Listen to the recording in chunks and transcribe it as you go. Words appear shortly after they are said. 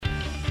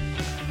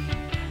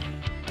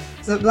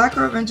So at Black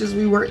Girl Ventures,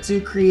 we work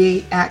to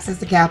create access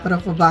to capital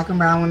for Black and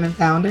brown women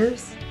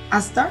founders. I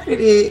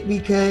started it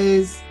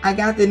because I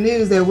got the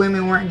news that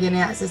women weren't getting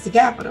access to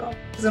capital.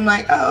 So I'm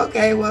like, oh,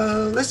 okay,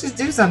 well, let's just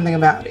do something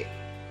about it.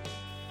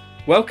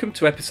 Welcome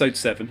to episode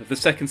 7 of the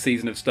second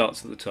season of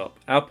Starts at the Top,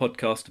 our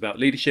podcast about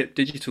leadership,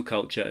 digital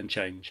culture and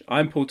change.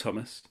 I'm Paul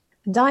Thomas.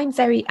 And I'm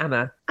Zoe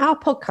Amma. Our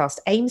podcast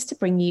aims to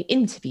bring you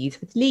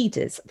interviews with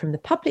leaders from the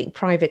public,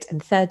 private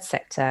and third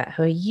sector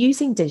who are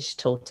using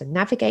digital to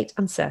navigate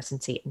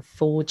uncertainty and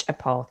forge a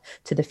path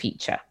to the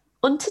future.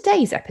 On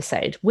today's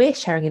episode, we're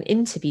sharing an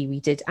interview we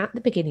did at the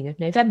beginning of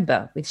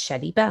November with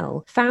Shelley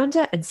Bell,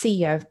 founder and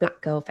CEO of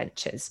Black Girl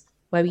Ventures,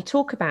 where we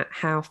talk about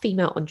how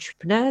female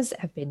entrepreneurs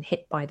have been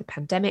hit by the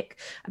pandemic,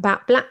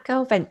 about Black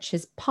Girl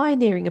Ventures'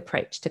 pioneering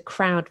approach to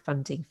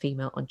crowdfunding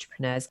female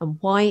entrepreneurs, and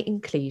why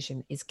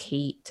inclusion is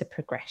key to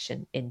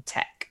progression in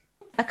tech.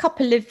 A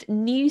couple of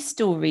news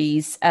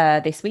stories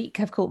this week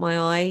have caught my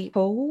eye,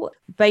 Paul,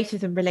 both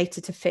of them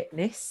related to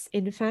fitness,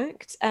 in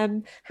fact.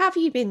 How have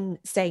you been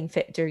staying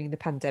fit during the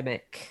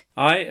pandemic?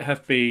 I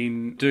have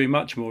been doing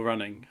much more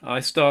running. I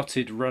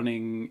started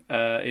running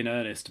in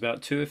earnest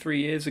about 2 or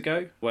 3 years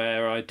ago,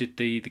 where I did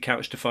the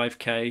Couch to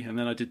 5K, and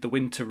then I did the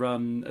winter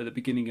run at the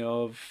beginning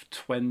of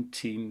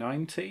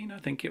 2019, I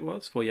think it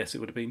was. Well, yes, it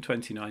would have been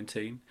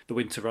 2019, the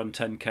winter run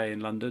 10K in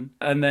London.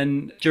 And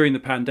then during the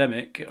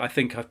pandemic, I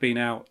think I've been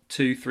out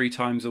 2-3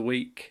 times a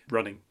week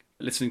running,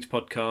 listening to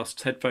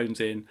podcasts,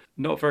 headphones in,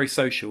 not very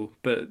social,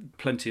 but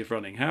plenty of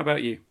running. How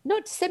about you?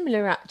 Not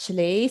similar,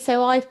 actually.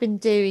 So I've been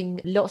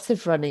doing lots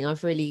of running.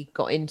 I've really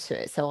got into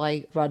it. So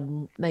I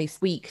run most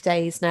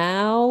weekdays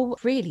now.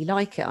 Really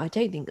like it. I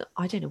don't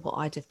know what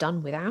I'd have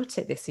done without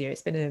it this year.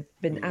 It's been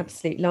an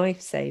absolute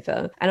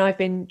lifesaver. And I've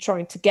been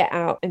trying to get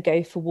out and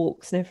go for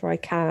walks whenever I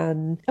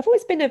can. I've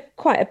always been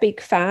quite a big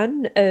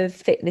fan of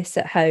fitness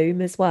at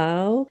home as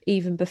well,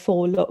 even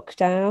before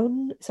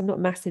lockdown. So I'm not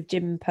a massive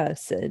gym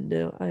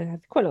person. I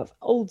have quite a lot of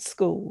old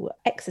school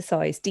exercise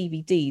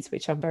DVDs,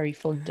 which I'm very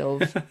fond of.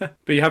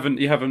 But you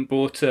haven't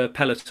bought a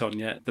Peloton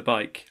yet, the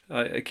bike.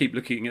 I keep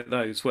looking at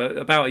those. Well,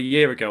 about a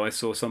year ago, I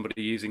saw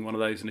somebody using one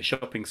of those in a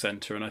shopping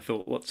centre, and I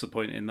thought, what's the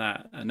point in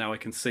that? And now I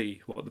can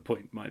see what the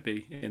point might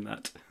be in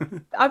that.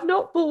 I've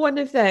not bought one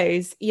of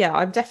those. Yeah,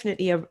 I'm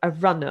definitely a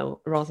runner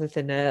rather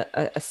than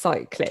a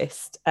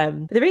cyclist.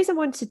 The reason I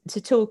wanted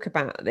to talk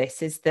about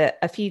this is that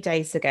a few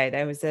days ago,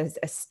 there was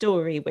a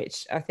story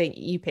which I think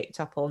you picked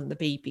up on the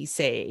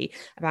BBC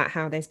about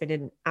how there's been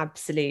an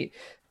absolute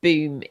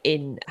boom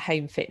in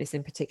home fitness,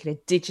 in particular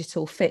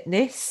digital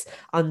fitness,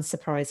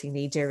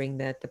 unsurprisingly during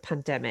the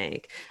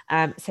pandemic.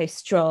 So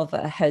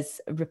Strava has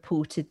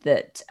reported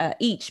that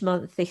each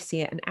month this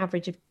year, an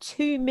average of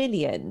 2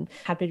 million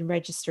had been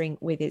registering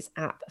with its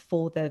app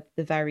for the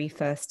very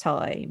first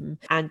time.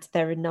 And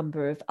there are a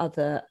number of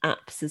other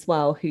apps as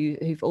well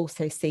who've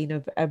also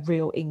seen a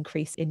real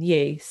increase in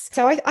use.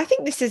 So I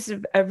think this is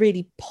a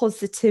really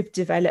positive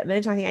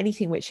development. I think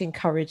anything which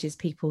encourages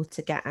people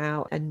to get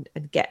out and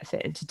get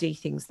fit and to do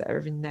things that are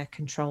in their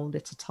control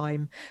at a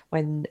time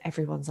when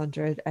everyone's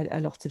under a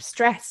lot of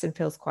stress and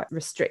feels quite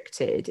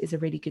restricted is a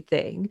really good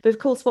thing. But of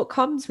course, what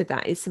comes with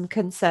that is some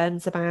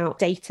concerns about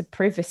data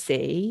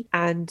privacy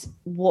and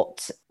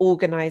what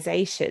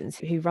organizations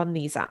who run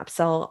these apps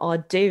are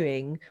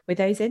doing with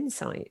those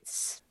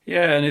insights.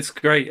 Yeah, and it's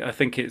great. I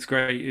think it's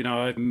great. You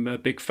know, I'm a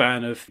big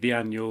fan of the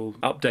annual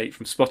update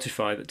from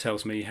Spotify that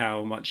tells me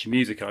how much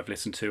music I've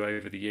listened to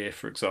over the year,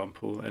 for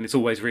example. And it's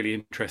always really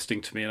interesting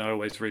to me and I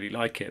always really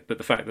like it. But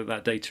the fact that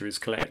that data is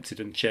collected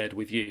and shared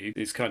with you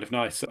is kind of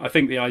nice. I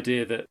think the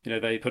idea that, you know,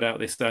 they put out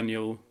this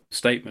annual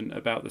statement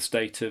about the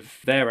state of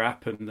their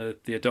app and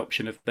the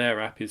adoption of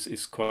their app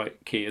is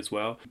quite key as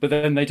well. But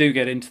then they do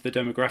get into the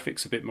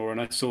demographics a bit more,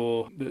 and I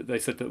saw that they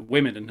said that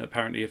women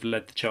apparently have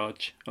led the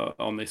charge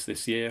on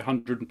this year.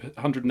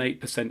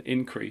 108%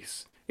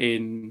 increase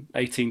in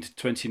 18 to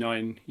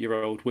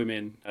 29-year-old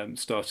women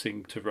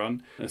starting to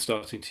run and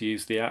starting to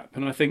use the app.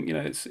 And I think, you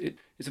know,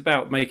 it's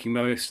about making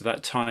most of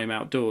that time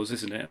outdoors,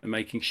 isn't it? And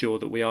making sure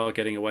that we are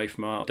getting away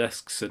from our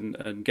desks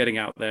and getting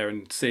out there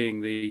and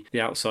seeing the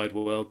outside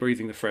world,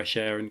 breathing the fresh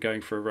air and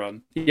going for a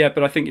run. Yeah,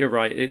 but I think you're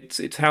right.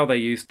 It's how they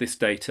use this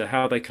data,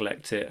 how they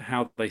collect it,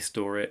 how they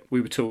store it. We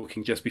were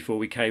talking just before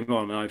we came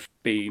on. I've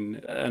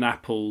been an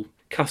Apple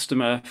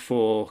customer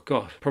for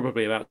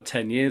probably about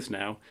 10 years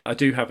now. I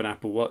do have an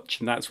Apple Watch,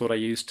 and that's what I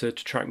use to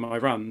track my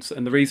runs.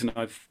 And the reason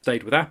I've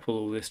stayed with Apple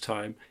all this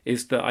time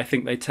is that I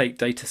think they take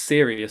data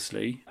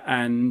seriously,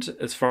 and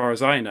as far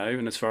as I know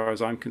and as far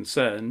as I'm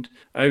concerned,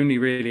 only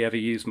really ever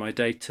use my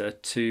data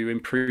to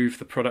improve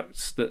the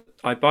products that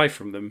I buy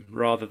from them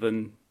rather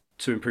than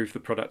to improve the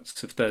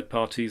products of third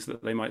parties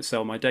that they might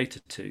sell my data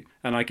to.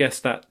 And I guess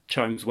that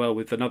chimes well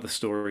with another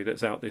story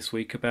that's out this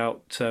week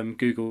about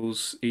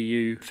Google's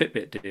EU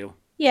Fitbit deal.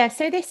 Yeah,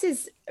 so this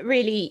is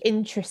really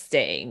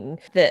interesting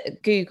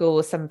that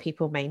Google, some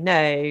people may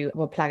know,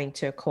 were planning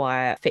to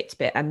acquire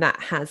Fitbit, and that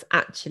has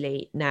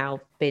actually now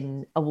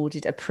been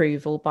awarded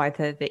approval by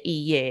the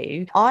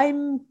EU.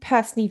 I'm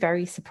personally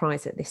very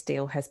surprised that this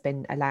deal has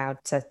been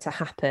allowed to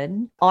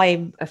happen.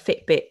 I'm a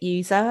Fitbit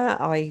user.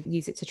 I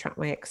use it to track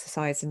my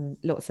exercise and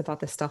lots of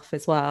other stuff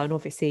as well. And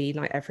obviously,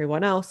 like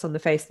everyone else on the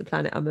face of the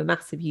planet, I'm a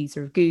massive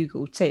user of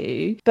Google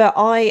too. But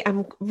I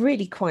am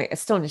really quite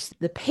astonished at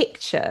the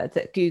picture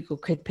that Google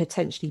could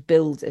potentially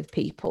build of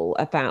people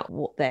about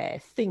what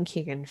they're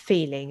thinking and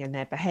feeling and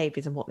their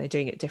behaviors and what they're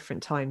doing at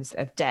different times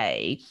of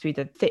day through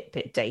the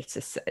Fitbit data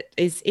set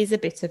is a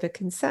bit of a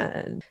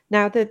concern.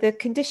 Now, the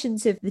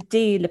conditions of the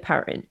deal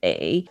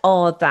apparently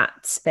are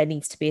that there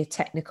needs to be a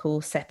technical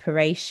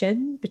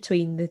separation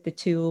between the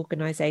two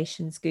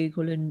organisations,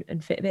 Google and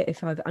Fitbit,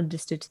 if I've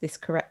understood this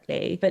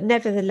correctly. But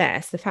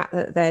nevertheless, the fact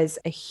that there's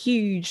a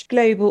huge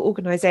global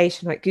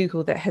organisation like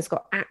Google that has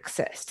got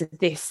access to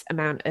this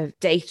amount of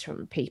data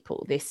on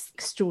people, this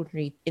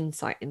extraordinary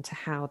insight into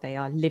how they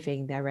are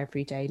living their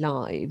everyday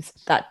lives,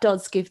 that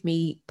does give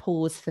me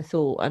pause for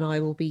thought, and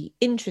I will be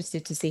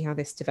interested to see how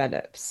this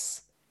develops.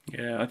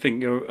 Yeah, I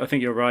think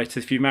you're right.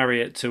 If you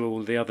marry it to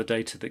all the other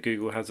data that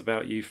Google has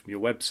about you from your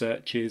web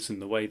searches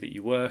and the way that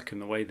you work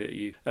and the way that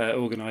you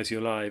organise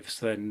your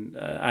lives, then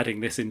adding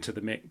this into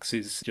the mix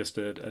is just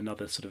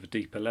another sort of a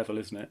deeper level,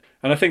 isn't it?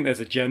 And I think there's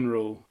a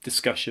general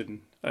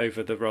discussion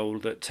over the role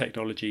that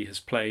technology has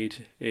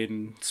played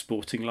in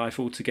sporting life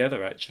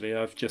altogether, actually.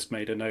 I've just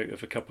made a note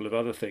of a couple of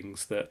other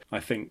things that I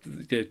think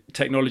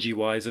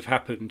technology-wise have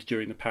happened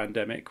during the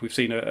pandemic. We've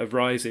seen a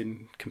rise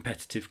in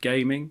competitive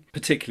gaming,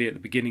 particularly at the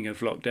beginning of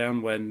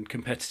lockdown when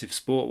competitive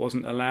sport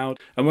wasn't allowed.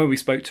 And when we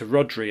spoke to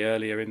Rodri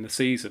earlier in the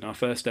season, our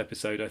first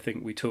episode, I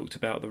think we talked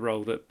about the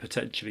role that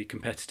potentially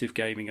competitive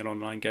gaming and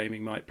online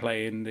gaming might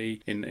play in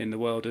the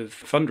world of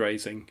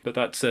fundraising. But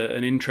that's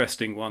an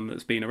interesting one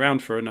that's been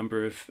around for a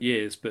number of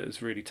years, but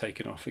has really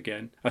taken off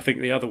again. I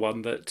think the other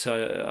one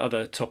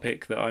other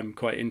topic that I'm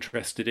quite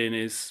interested in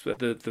is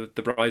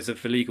the rise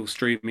of illegal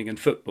streaming and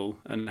football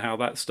and how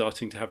that's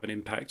starting to have an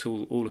impact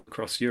all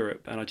across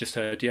Europe. And I just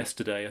heard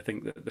yesterday, I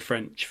think that the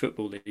French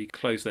Football League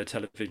closed their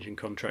television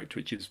contract,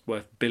 which is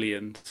worth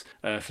billions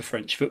for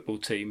French football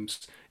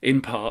teams, in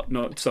part,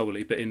 not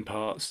solely, but in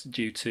parts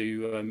due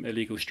to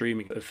illegal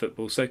streaming of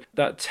football. So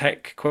that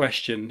tech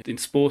question in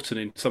sport and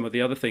in some of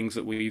the other things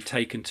that we've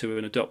taken to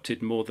and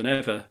adopted more than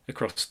ever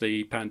across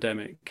the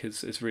pandemic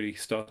is really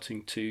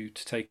starting to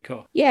take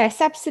off.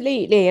 Yes,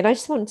 absolutely. And I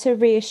just want to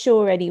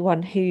reassure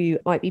anyone who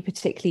might be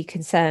particularly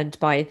concerned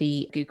by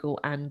the Google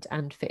and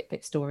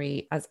Fitbit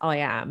story, as I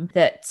am,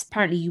 that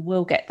apparently you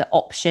will get the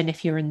option,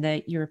 if you're in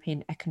the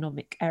European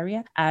Economic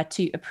Area,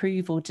 to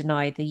approve or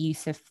deny the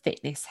use of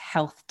fitness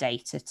health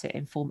data to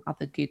inform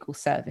other Google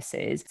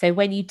services. So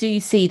when you do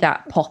see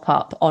that pop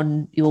up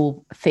on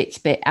your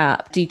Fitbit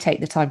app, do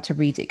take the time to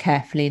read it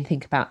carefully and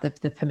think about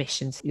the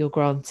permissions you're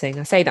granting.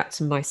 I say that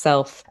to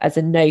myself as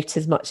a note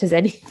as much as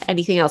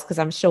anything else, because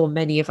I'm sure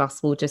many of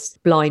us will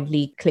just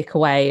blindly click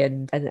away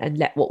and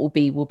let what will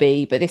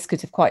be, but this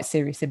could have quite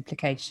serious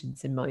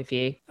implications in my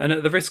view. And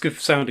at the risk of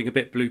sounding a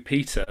bit Blue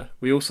Peter,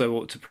 we also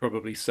ought to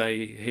probably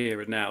say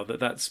here and now that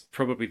that's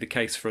probably the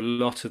case for a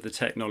lot of the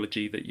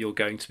technology that you're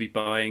going to be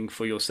buying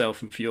for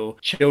yourself and for your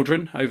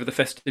children over the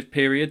festive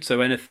period.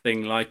 So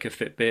anything like a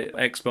Fitbit,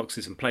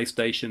 Xboxes and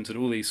PlayStations and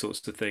all these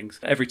sorts of things,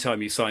 every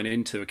time you sign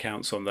into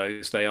accounts on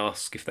those, they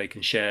ask if they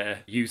can share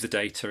user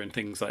data and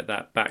things like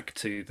that back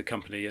to the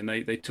company, and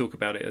they talk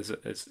about it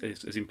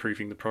as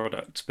improving the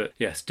product. But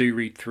yes, do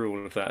read through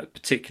all of that,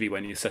 particularly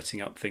when you're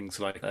setting up things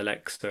like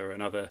Alexa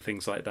and other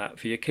things like that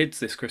for your kids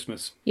this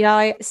Christmas. Yeah,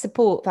 I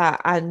support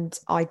that. And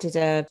I did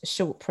a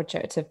short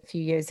project a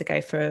few years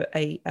ago for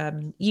a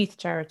youth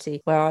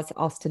charity where I was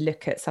asked to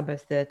look at some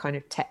of the kind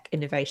of tech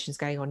innovations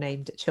going on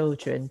aimed at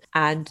children.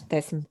 And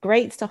there's some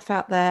great stuff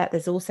out there.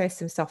 There's also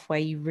some stuff where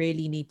you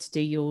really need to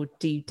do your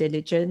due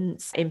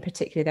diligence. In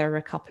particular, there are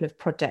a couple of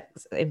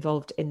projects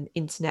involved in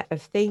Internet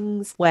of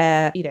Things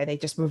where, they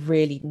just were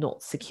really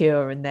not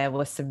secure, and there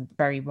were some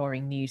very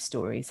worrying news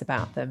stories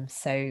about them.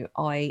 So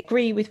I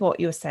agree with what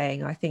you're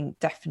saying. I think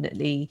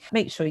definitely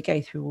make sure you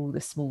go through all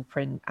the small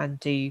print and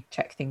do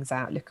check things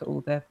out, look at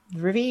all the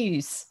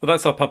reviews. Well,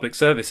 that's our public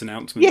service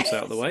announcements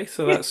out of the way,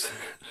 so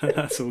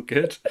that's all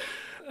good.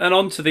 And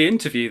on to the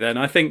interview then.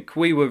 I think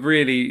we were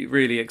really,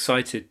 really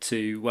excited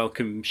to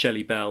welcome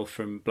Shelley Bell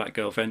from Black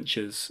Girl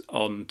Ventures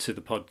on to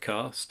the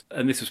podcast.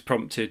 And this was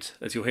prompted,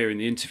 as you'll hear in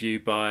the interview,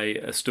 by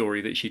a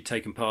story that she'd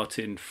taken part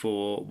in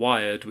for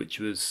Wired, which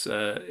was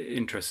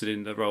interested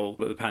in the role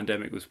that the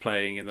pandemic was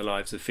playing in the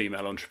lives of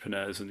female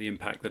entrepreneurs and the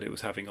impact that it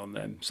was having on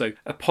them. So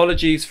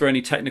apologies for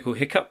any technical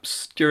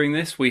hiccups during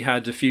this. We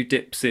had a few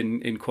dips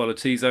in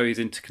quality. Zoe's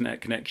internet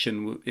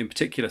connection in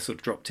particular sort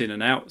of dropped in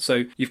and out.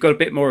 So you've got a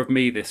bit more of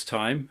me this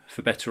time,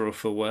 for better or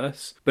for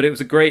worse. But it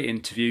was a great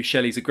interview.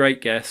 Shelley's a great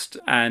guest,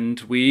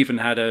 and we even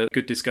had a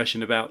good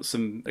discussion about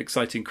some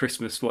exciting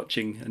Christmas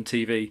watching and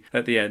TV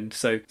at the end.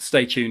 So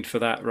stay tuned for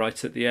that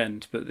right at the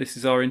end. But this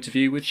is our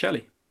interview with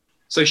Shelley.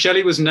 So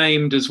Shelley was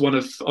named as one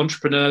of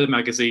Entrepreneur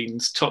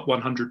magazine's top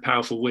 100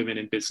 powerful women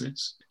in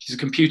business. She's a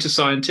computer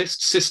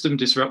scientist, system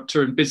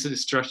disruptor, and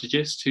business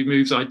strategist who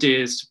moves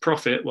ideas to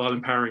profit while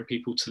empowering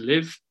people to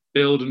live,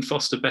 build, and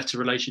foster better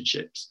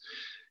relationships.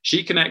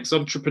 She connects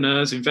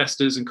entrepreneurs,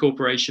 investors, and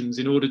corporations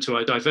in order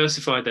to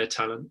diversify their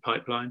talent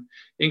pipeline,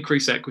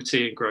 increase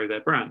equity, and grow their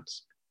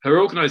brands. Her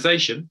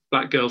organisation,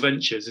 Black Girl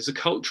Ventures, is a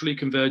culturally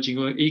converging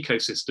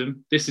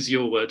ecosystem. This is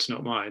your words,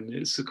 not mine.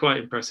 It's quite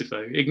impressive,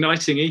 though.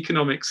 Igniting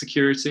economic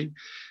security,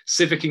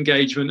 civic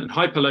engagement, and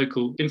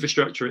hyperlocal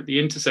infrastructure at the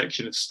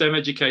intersection of STEM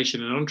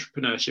education and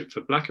entrepreneurship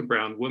for Black and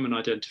Brown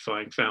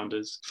women-identifying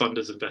founders,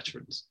 funders, and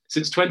veterans.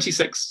 Since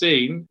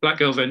 2016, Black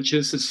Girl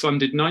Ventures has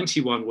funded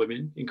 91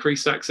 women,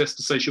 increased access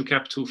to social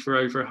capital for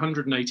over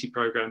 180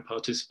 programme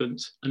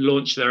participants, and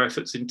launched their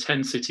efforts in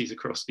 10 cities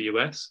across the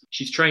US.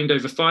 She's trained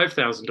over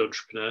 5,000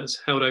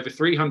 entrepreneurs, held over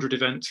 300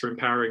 events for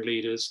empowering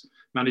leaders,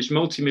 managed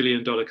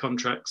multi-million-dollar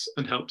contracts,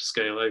 and helped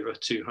scale over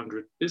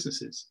 200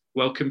 businesses.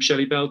 Welcome,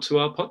 Shelley Bell, to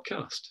our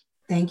podcast.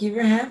 Thank you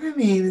for having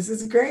me. This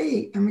is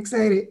great. I'm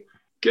excited.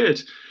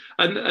 Good.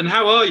 And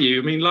how are you?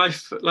 I mean,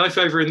 life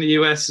over in the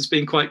US has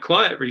been quite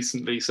quiet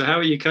recently. So how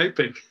are you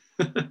coping?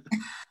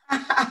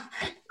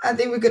 I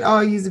think we could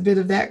all use a bit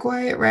of that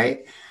quiet,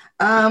 right?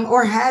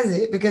 Or has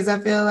it? Because I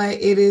feel like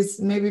it has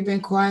maybe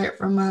been quiet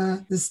from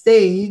the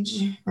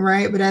stage,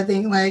 right? But I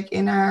think like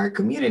in our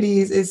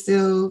communities, it's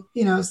still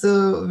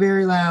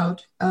very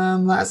loud.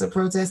 Lots of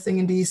protesting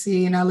in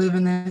DC, and I live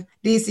in the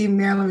DC,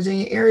 Maryland,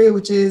 Virginia area,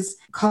 which is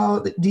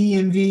called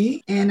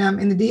DMV. And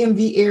in the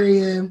DMV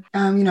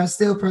area,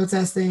 still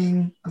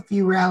protesting, a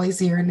few rallies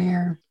here and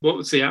there. What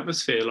was the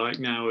atmosphere like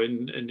now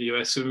in the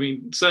US? I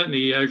mean,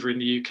 certainly over in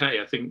the UK,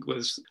 I think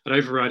was an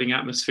overriding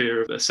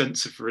atmosphere of a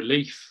sense of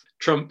relief.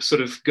 Trump sort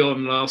of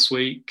gone last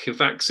week, a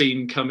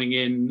vaccine coming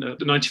in,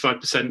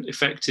 95%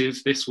 effective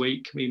this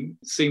week. I mean,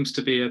 it seems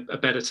to be a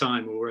better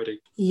time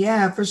already.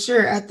 Yeah, for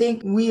sure. I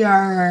think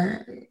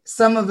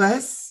some of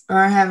us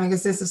are having a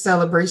sense of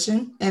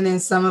celebration, and then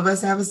some of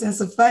us have a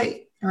sense of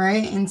fight,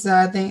 right? And so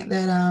I think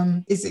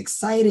that it's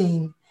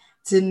exciting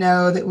to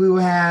know that we will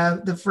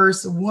have the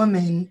first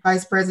woman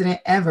vice president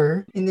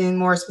ever. And then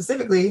more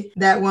specifically,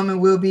 that woman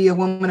will be a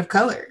woman of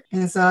color.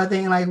 And so I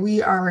think like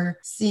we are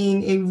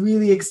seeing a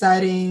really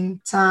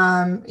exciting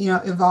time,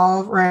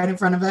 evolve right in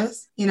front of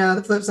us.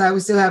 The flip side, we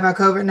still have our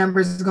COVID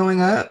numbers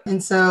going up.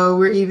 And so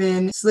we're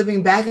even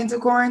slipping back into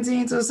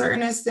quarantine to a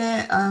certain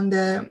extent.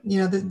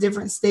 The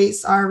different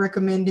states are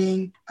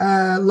recommending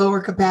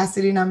lower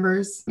capacity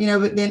numbers,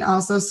 but then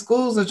also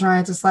schools are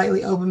trying to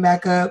slightly open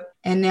back up.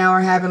 And now we're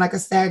having like a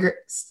staggered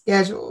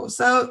schedule.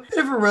 So a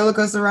bit of a roller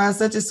coaster ride,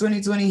 such as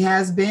 2020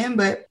 has been.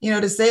 But,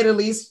 to say the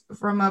least,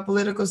 from a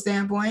political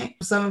standpoint,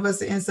 some of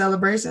us are in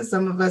celebration,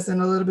 some of us in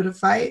a little bit of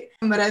fight.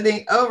 But I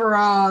think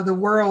overall, the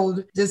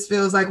world just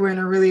feels like we're in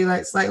a really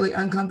like slightly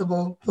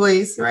uncomfortable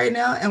place right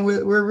now. And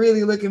we're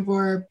really looking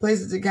for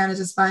places to kind of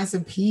just find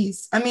some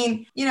peace. I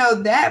mean,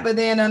 that, but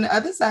then on the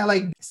other side,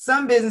 like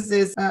some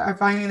businesses are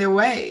finding their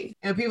way.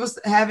 People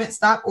haven't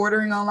stopped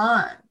ordering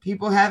online.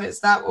 People haven't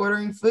stopped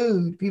ordering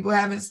food. People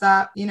haven't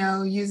stopped,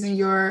 using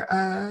your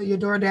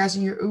DoorDash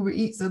and your Uber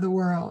Eats of the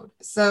world.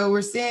 So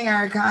we're seeing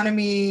our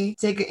economy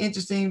take an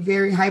interesting,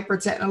 very hyper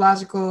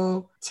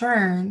technological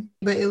turn,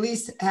 but at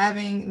least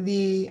having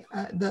the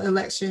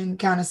election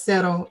kind of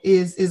settle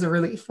is a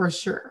relief for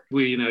sure.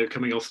 We,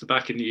 coming off the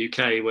back in the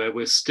UK, where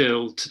we're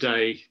still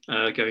today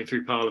going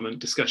through Parliament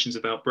discussions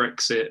about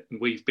Brexit, and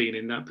we've been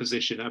in that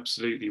position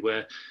absolutely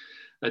where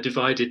a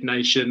divided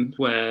nation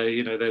where,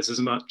 there's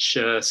as much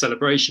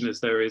celebration as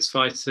there is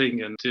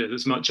fighting, and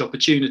as much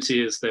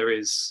opportunity as there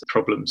is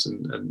problems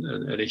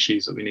and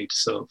issues that we need to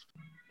solve.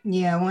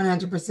 Yeah,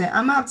 100%.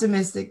 I'm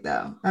optimistic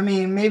though. I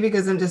mean, maybe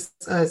because I'm just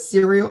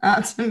serial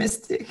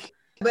optimistic,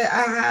 but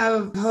I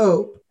have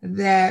hope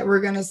that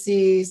we're going to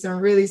see some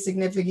really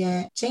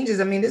significant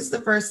changes. I mean, this is the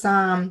first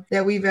time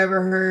that we've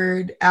ever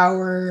heard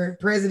our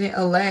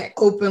president-elect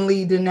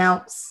openly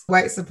denounce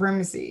white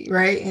supremacy,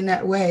 right? In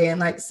that way,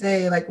 and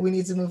say we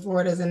need to move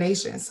forward as a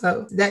nation.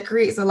 So that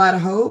creates a lot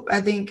of hope.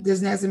 I think this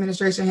next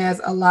administration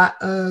has a lot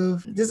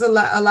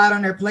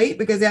on their plate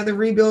because they have to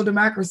rebuild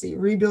democracy,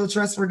 rebuild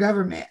trust for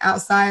government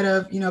outside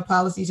of,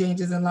 policy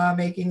changes and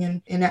lawmaking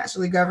and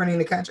actually governing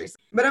the country.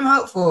 But I'm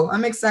hopeful.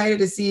 I'm excited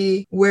to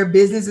see where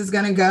business is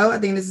going to go. I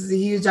think this is a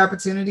huge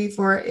opportunity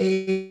for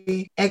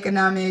a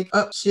economic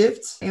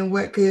upshift and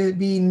what could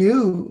be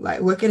new, like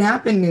what could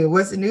happen new,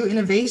 what's the new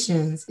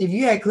innovations. If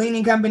you had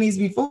cleaning companies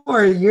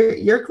before,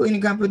 your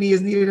cleaning company is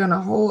needed on a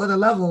whole other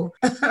level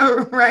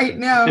right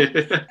now.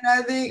 And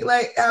I think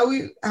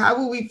how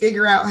will we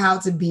figure out how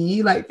to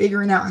be,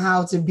 figuring out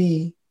how to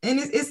be And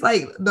it's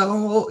like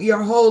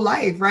your whole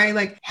life, right?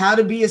 Like how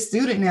to be a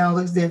student now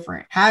looks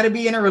different. How to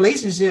be in a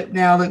relationship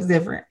now looks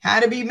different. How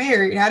to be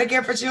married, how to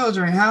care for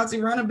children, how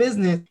to run a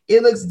business.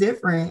 It looks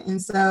different.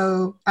 And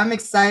so I'm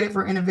excited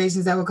for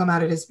innovations that will come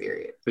out of this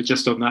period. But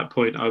just on that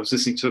point, I was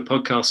listening to a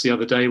podcast the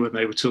other day when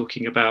they were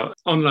talking about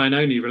online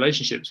only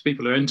relationships.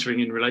 People are entering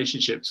in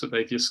relationships that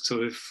they've just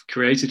sort of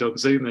created on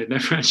Zoom. They've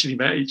never actually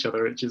met each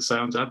other. It just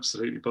sounds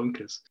absolutely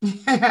bonkers.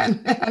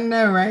 I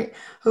know, right?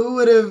 Who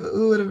would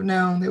have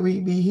known that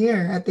we'd be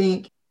here? I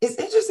think it's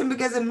interesting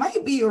because it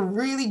might be a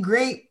really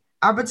great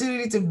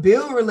opportunity to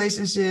build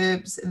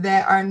relationships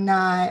that are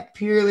not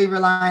purely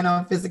relying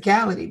on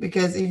physicality.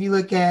 Because if you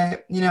look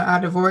at,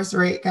 our divorce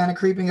rate kind of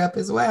creeping up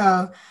as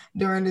well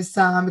during this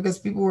time, because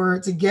people were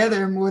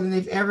together more than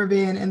they've ever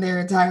been in their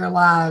entire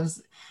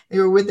lives. They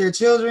were with their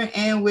children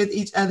and with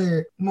each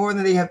other more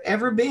than they have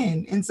ever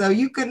been. And so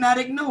you could not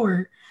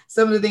ignore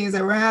some of the things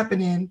that were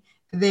happening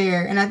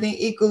there. And I think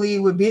equally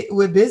with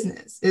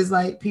business is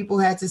like people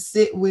had to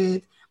sit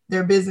with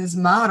their business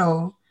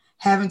model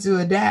having to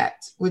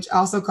adapt, which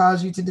also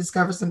caused you to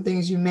discover some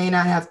things you may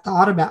not have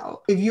thought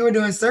about. If you were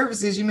doing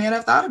services, you may not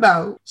have thought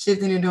about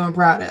shifting and doing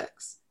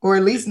products, or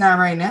at least not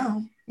right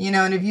now.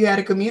 And if you had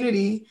a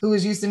community who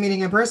was used to meeting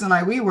in person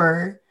like we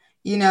were,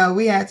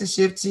 we had to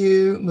shift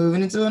to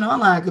moving into an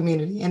online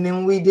community. And then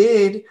when we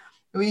did,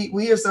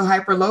 we are so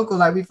hyper local,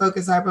 like we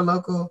focus hyper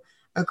local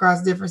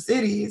across different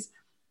cities.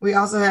 We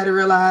also had to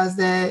realize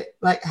that,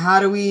 like, how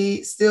do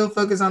we still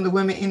focus on the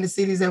women in the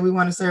cities that we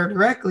want to serve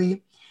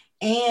directly?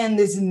 And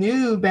this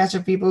new batch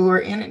of people who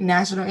are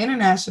international,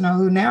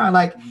 who now are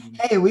like,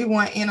 hey, we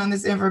want in on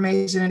this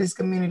information in this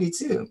community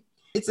too.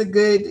 It's a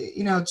good,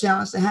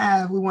 challenge to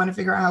have. We want to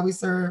figure out how we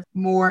serve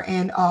more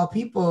and all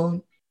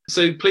people.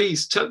 So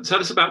please tell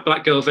us about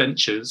Black Girl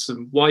Ventures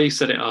and why you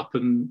set it up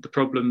and the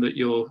problem that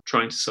you're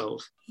trying to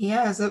solve.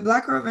 Yeah, so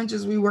Black Girl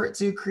Ventures, we work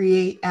to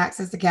create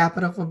access to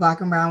capital for Black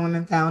and Brown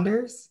women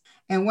founders.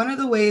 And one of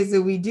the ways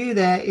that we do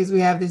that is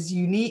we have this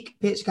unique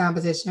pitch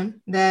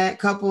competition that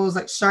couples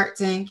like Shark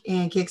Tank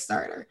and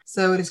Kickstarter.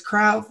 So it is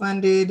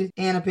crowdfunded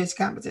and a pitch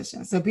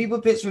competition. So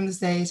people pitch from the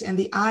stage and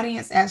the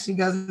audience actually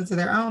goes into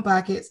their own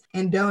pockets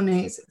and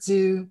donates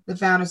to the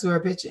founders who are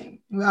pitching.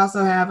 We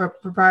also have a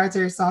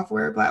proprietary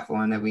software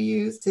platform that we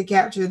use to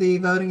capture the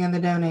voting and the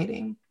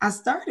donating. I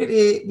started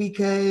it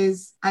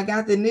because I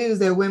got the news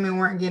that women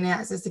weren't getting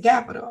access to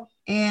capital.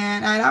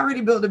 And I'd already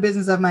built a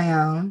business of my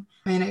own.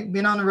 And I've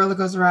been on the roller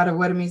coaster ride of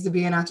what it means to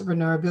be an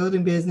entrepreneur,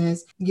 building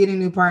business, getting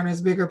new partners,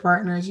 bigger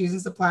partners, using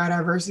supplier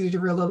diversity to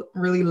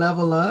really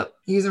level up,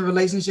 using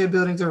relationship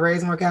building to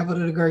raise more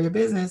capital to grow your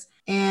business.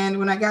 And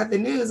when I got the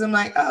news, I'm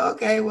like, oh,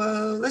 okay,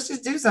 well, let's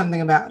just do something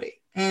about it.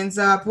 And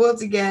so I pulled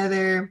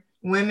together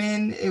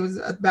women. It was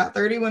about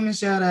 30 women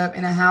showed up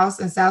in a house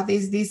in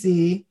Southeast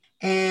DC.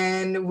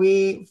 And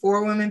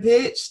 4 women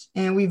pitched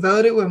and we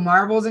voted with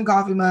marbles and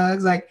coffee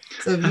mugs. Like,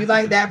 so if you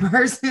like that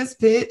person's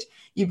pitch,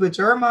 you put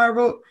your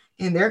marble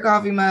in their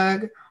coffee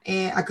mug.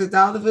 And I cooked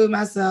all the food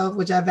myself,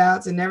 which I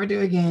vowed to never do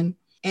again.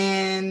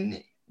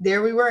 And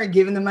there we were,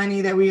 giving the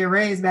money that we had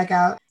raised back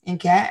out in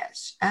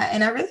cash.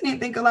 And I really didn't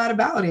think a lot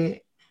about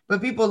it,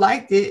 but people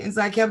liked it. And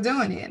so I kept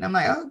doing it. And I'm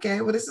like, okay,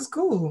 well, this is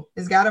cool.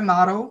 It's got a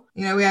model.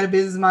 We had a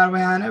business model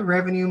behind it,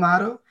 revenue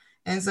model.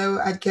 And so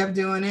I kept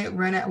doing it,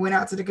 went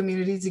out to the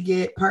community to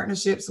get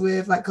partnerships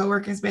with like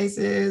co-working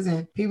spaces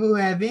and people who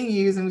had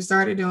venues. And we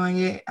started doing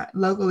it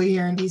locally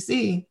here in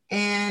DC.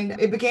 And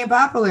it became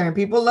popular and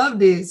people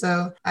loved it.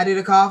 So I did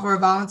a call for a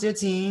volunteer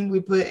team. We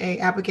put an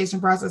application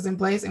process in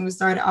place and we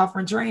started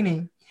offering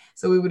training.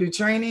 So we would do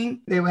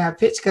training, they would have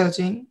pitch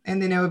coaching,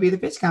 and then there would be the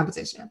pitch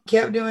competition.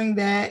 Kept doing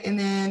that and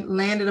then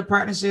landed a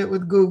partnership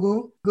with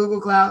Google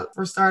Cloud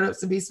for startups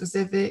to be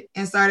specific,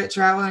 and started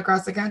traveling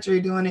across the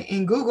country doing it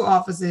in Google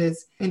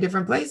offices in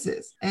different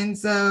places. And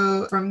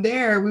so from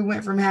there, we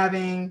went from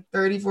having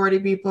 30, 40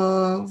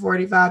 people,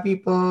 45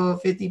 people,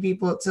 50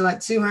 people to like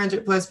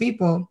 200 plus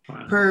people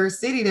per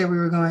city that we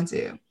were going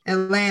to.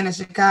 Atlanta,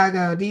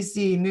 Chicago,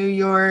 DC, New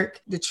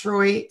York,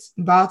 Detroit,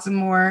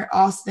 Baltimore,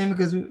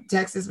 Austin,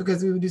 Texas,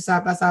 because we would do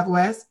South by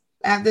Southwest.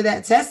 After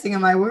that testing,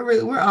 I'm like,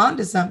 we're on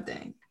to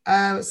something.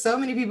 So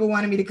many people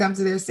wanted me to come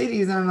to their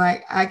cities, and I'm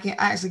like, I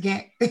actually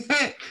can't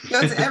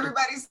go to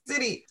everybody's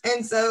city.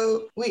 And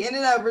so we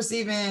ended up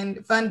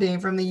receiving funding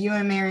from the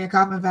UN Marion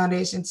Kaufman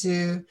Foundation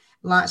to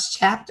launch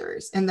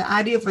chapters. And the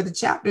idea for the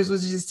chapters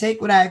was to just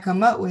take what I had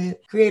come up with,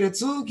 create a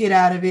toolkit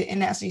out of it,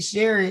 and actually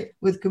share it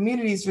with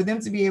communities for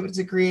them to be able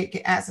to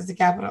create access to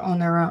capital on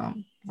their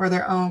own, for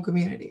their own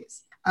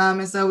communities.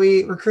 And so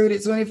we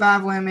recruited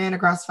 25 women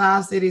across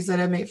 5 cities. So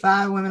that made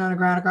 5 women on the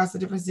ground across the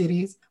different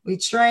cities. We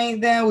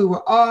trained them. We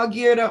were all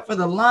geared up for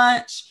the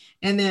launch.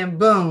 And then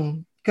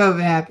boom,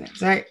 COVID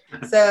happens, right?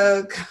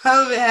 So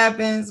COVID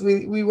happens.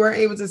 We were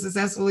able to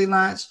successfully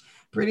launch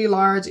pretty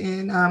large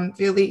in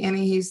Philly and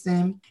in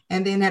Houston,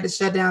 and then had to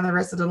shut down the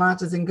rest of the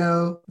launches and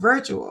go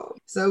virtual.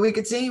 So we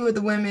continue with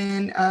the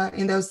women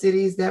in those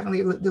cities,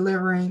 definitely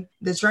delivering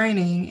the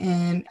training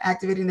and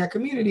activating their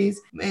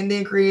communities, and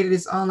then created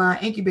this online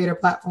incubator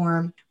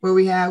platform where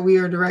we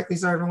are directly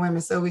serving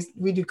women. So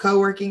we do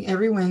co-working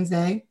every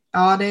Wednesday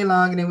all day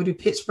long, and then we do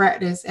pitch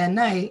practice at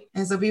night.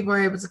 And so people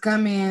are able to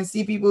come in,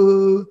 see people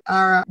who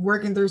are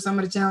working through some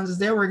of the challenges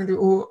they're working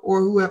through, or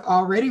who have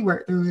already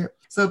worked through it.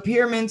 So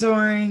peer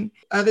mentoring,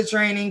 other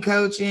training,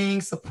 coaching,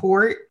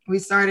 support. We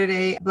started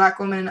a Black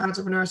Women in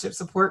Entrepreneurship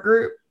support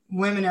group,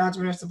 Women in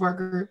Entrepreneurship support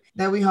group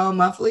that we hold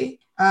monthly.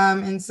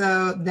 And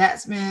so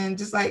that's been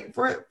just like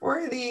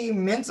for the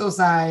mental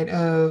side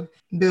of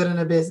building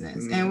a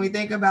business. And we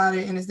think about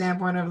it in the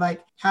standpoint of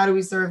like, how do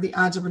we serve the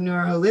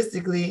entrepreneur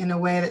holistically in a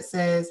way that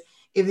says,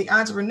 if the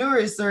entrepreneur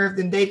is served,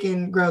 then they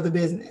can grow the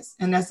business.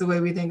 And that's the way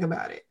we think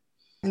about it.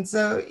 And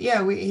so,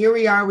 yeah, here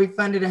we are. We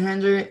funded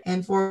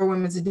 104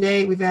 women to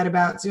date. We've had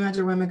about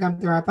 200 women come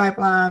through our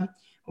pipeline.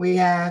 We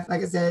have,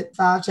 like I said,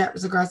 5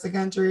 chapters across the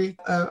country,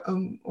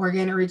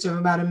 organic reach of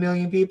about 1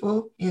 million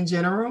people in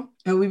general.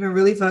 And we've been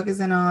really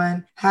focusing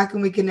on how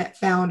can we connect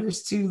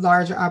founders to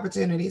larger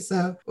opportunities.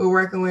 So we're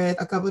working with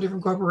a couple of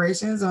different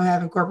corporations on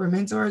having corporate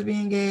mentors be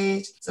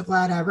engaged,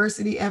 supply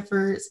diversity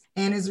efforts.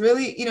 And it's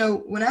really,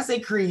 when I say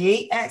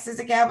create access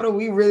to capital,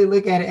 we really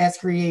look at it as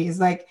create. It's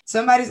like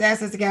somebody's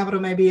access to capital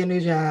may be a new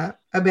job,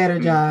 a better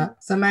job.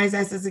 Somebody's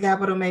access to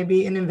capital may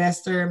be an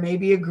investor,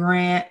 maybe a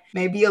grant,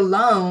 maybe a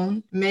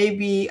loan,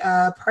 maybe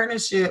a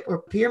partnership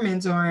or peer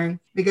mentoring,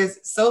 because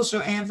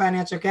social and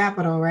financial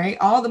capital, right?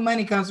 All the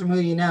money comes from who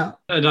you know.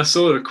 And I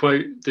saw a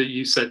quote that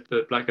you said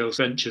that Black Girls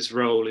Ventures'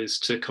 role is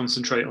to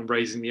concentrate on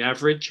raising the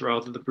average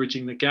rather than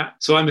bridging the gap.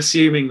 So I'm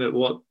assuming that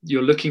what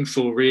you're looking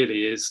for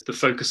really is the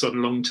focus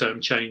on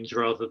long-term change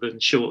rather than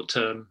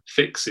short-term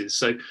fixes.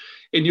 So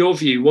in your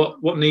view,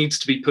 what needs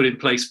to be put in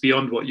place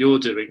beyond what you're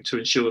doing to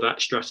ensure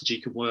that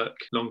strategy can work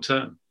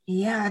long-term?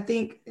 Yeah, I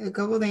think a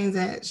couple of things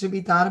that should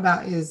be thought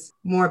about is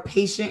more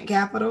patient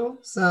capital.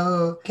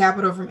 So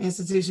capital from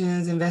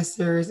institutions,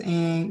 investors,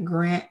 and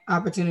grant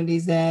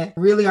opportunities that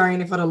really are in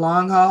it for the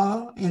long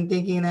haul, and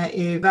thinking that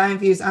if I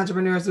infuse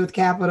entrepreneurs with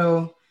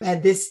capital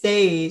at this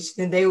stage,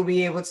 then they will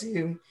be able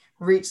to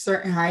reach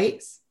certain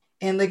heights,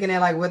 and looking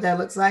at like what that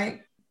looks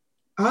like.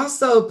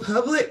 Also,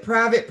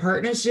 public-private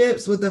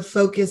partnerships with a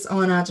focus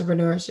on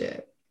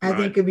entrepreneurship, I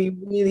think could be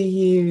really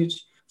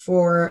huge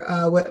for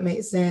what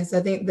makes sense.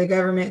 I think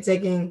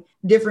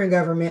different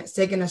governments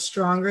taking a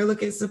stronger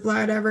look at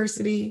supply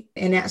diversity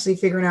and actually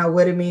figuring out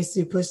what it means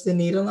to push the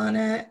needle on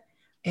that,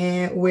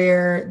 and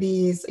where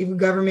these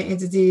government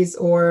entities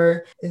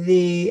or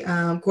the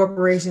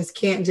corporations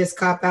can't just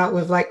cop out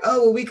with like,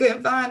 oh, well, we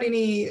couldn't find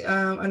any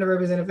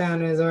underrepresented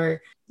founders,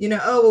 or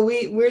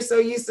we're so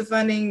used to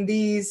funding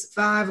these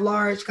 5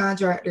 large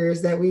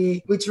contractors that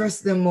we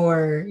trust them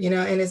more,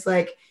 and it's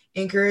like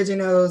encouraging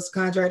those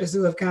contractors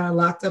who have kind of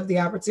locked up the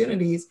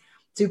opportunities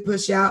to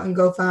push out and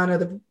go find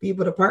other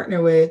people to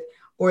partner with,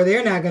 or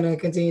they're not going to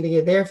continue to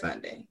get their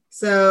funding.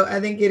 So I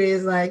think it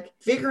is like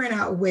figuring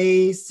out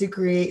ways to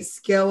create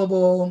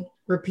scalable,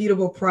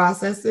 repeatable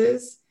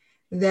processes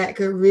that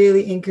could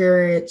really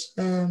encourage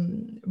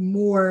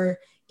more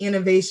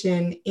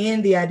innovation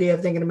in the idea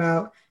of thinking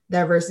about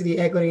diversity,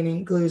 equity, and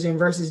inclusion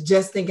versus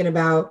just thinking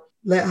about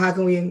how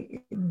can we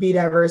be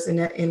diverse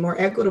and more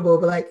equitable,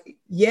 but like,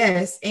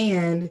 yes,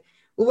 and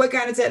what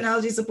kind of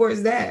technology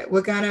supports that?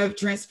 What kind of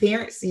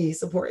transparency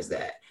supports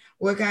that?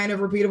 What kind of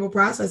repeatable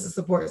processes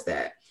supports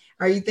that?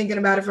 Are you thinking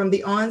about it from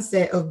the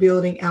onset of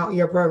building out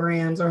your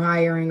programs or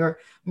hiring, or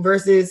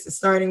versus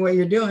starting what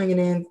you're doing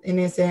and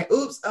then saying,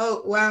 oops,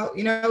 oh, wow,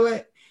 you know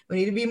what? We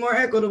need to be more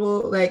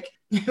equitable. Like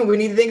we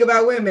need to think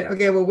about women.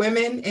 Okay, well,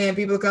 women and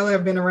people of color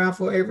have been around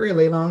for a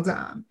really long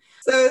time.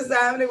 So it's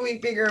time that we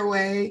figure a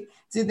way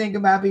to think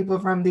about people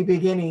from the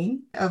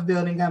beginning of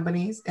building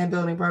companies and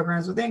building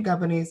programs within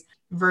companies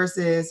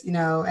versus,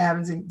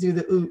 having to do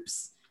the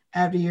oops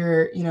after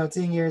you're,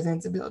 10 years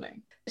into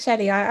building.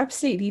 Shelley, I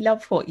absolutely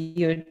love what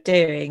you're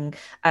doing,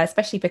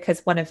 especially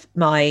because one of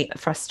my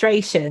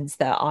frustrations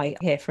that I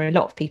hear from a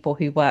lot of people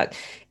who work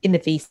in the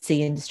VC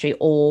industry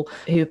or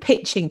who are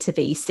pitching to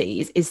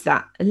VCs is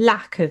that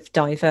lack of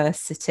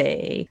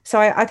diversity. So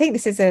I think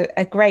this is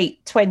a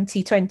great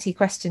 2020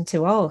 question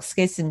to ask,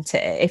 isn't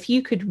it? If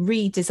you could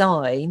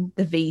redesign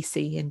the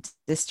VC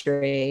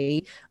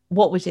industry,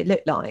 what would it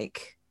look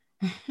like?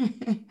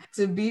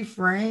 To be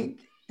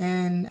frank,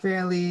 and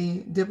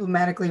fairly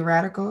diplomatically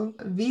radical,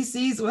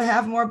 VCs will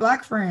have more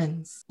Black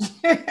friends.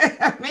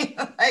 I mean,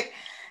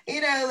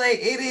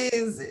 it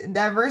is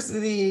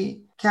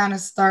diversity kind of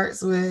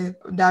starts with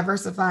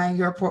diversifying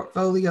your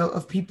portfolio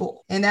of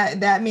people. And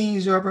that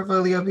means your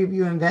portfolio of people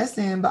you invest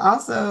in, but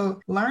also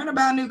learn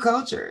about new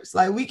cultures.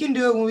 Like we can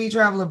do it when we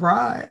travel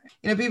abroad.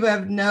 People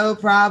have no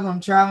problem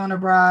traveling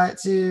abroad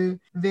to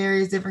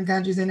various different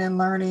countries and then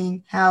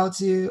learning how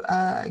to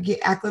get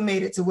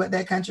acclimated to what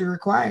that country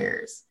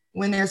requires.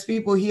 When there's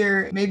people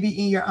here, maybe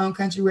in your own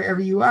country, wherever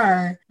you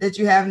are, that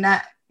you have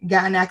not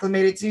gotten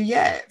acclimated to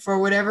yet for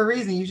whatever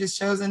reason. You've just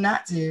chosen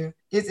not to.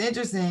 It's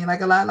interesting.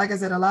 Like I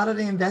said, a lot of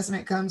the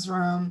investment comes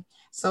from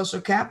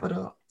social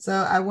capital. So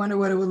I wonder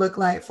what it would look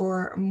like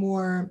for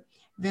more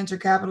venture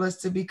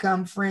capitalists to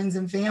become friends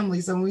and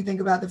family. So when we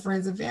think about the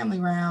friends and family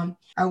round,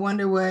 I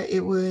wonder what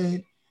it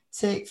would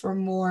take for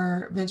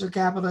more venture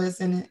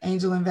capitalists and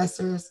angel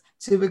investors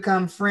to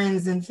become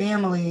friends and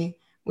family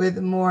with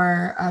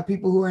more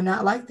people who are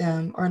not like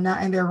them or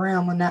not in their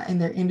realm or not in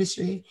their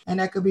industry. And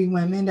that could be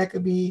women, that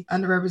could be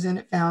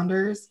underrepresented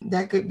founders,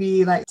 that could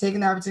be like taking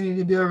the opportunity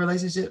to build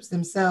relationships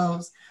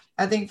themselves.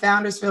 I think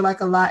founders feel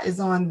like a lot is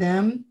on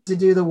them to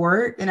do the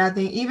work. And I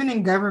think even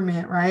in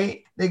government,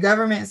 right? The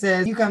government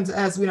says, you come to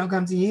us, we don't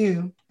come to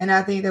you. And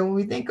I think that when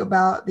we think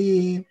about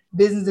the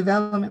business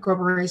development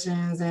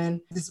corporations and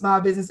the small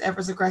business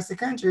efforts across the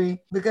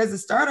country, because the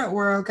startup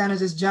world kind of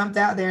just jumped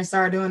out there and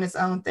started doing its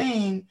own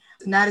thing,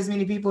 not as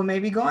many people may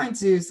be going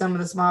to some of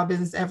the small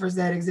business efforts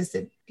that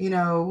existed,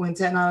 when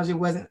technology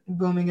wasn't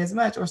booming as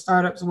much or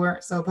startups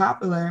weren't so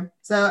popular.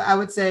 So I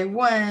would say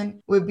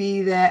one would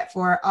be that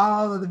for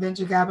all of the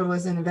venture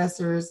capitalists and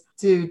investors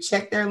to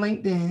check their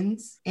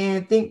LinkedIns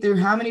and think through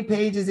how many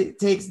pages it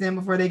takes them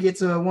before they get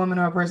to a woman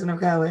or a person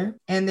of color,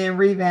 and then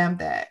revamp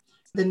that.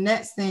 The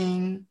next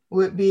thing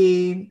would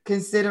be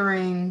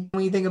considering,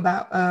 when you think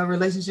about a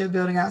relationship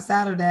building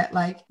outside of that,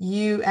 like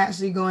you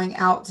actually going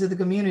out to the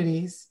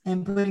communities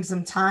and putting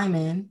some time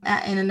in.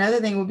 And another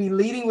thing would be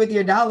leading with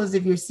your dollars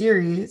if you're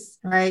serious,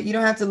 right? You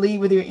don't have to lead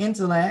with your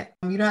intellect.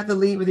 You don't have to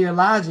lead with your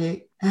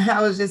logic.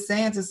 I was just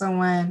saying to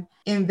someone,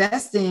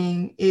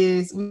 investing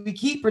is, we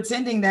keep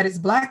pretending that it's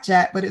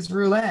blackjack, but it's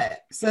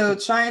roulette. So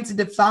trying to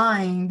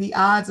define the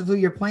odds of who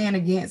you're playing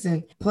against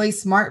and play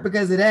smart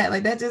because of that,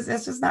 like that's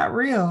just not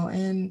real.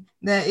 And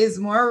that is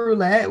more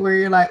roulette where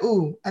you're like,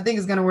 ooh, I think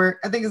it's going to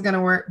work. I think it's going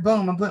to work.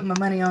 Boom, I'm putting my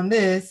money on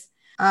this.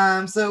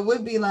 So it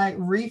would be like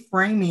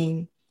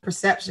reframing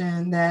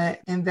perception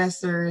that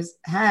investors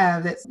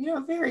have that's,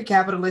 very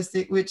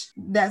capitalistic, which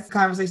that's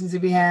conversations to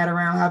be had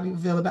around how people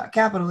feel about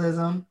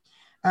capitalism.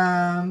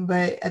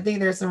 But I think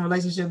there's some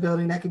relationship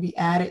building that could be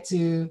added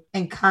to,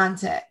 and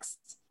context.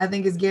 I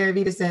think as Gary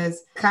Vee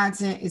says,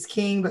 content is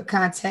king, but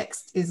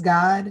context is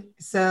God.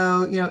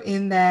 So,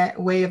 in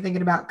that way of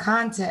thinking about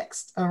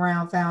context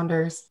around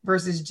founders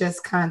versus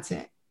just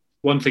content.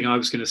 One thing I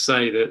was going to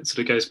say that sort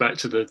of goes back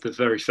to the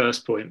very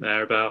first point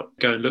there about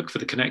go and look for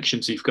the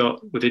connections you've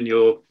got within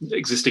your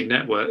existing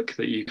network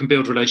that you can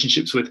build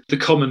relationships with. The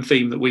common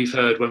theme that we've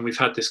heard when we've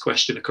had this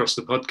question across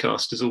the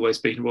podcast has always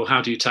been, well, how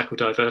do you tackle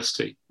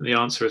diversity? And the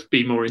answer is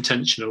be more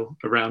intentional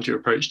around your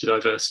approach to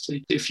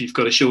diversity. If you've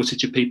got a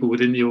shortage of people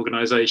within the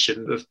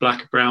organisation, of black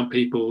and brown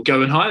people,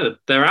 go and hire them.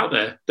 They're out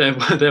there.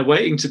 They're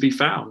waiting to be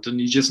found, and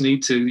you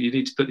need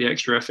to put the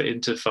extra effort in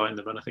to find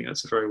them. And I think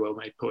that's a very well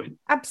made point.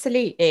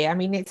 Absolutely. I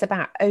mean, it's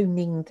about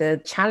owning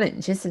the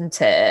challenge,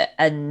 isn't it?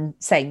 And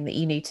saying that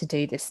you need to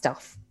do this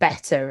stuff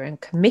better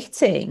and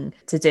committing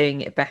to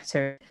doing it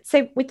better.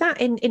 So with that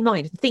in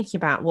mind, thinking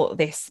about what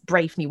this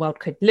brave new world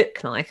could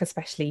look like,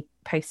 especially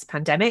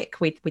post-pandemic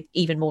with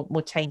even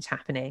more change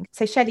happening.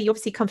 So Shelley, you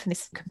obviously come from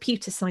this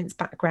computer science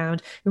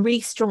background, a really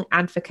strong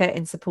advocate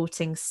in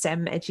supporting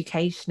STEM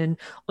education and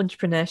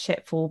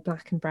entrepreneurship for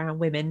Black and brown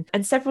women.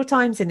 And several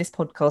times in this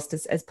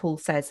podcast, as Paul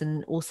says,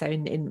 and also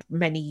in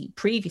many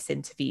previous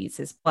interviews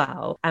as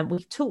well, and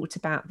we've talked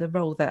about the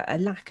role that a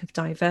lack of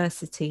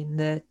diversity in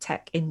the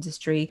tech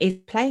industry is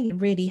playing in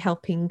really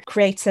helping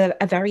create a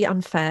very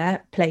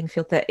unfair playing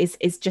field that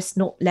is just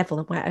not level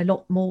and where a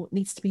lot more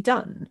needs to be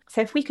done.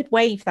 So if we could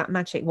wave that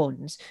magic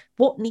wand,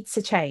 what needs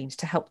to change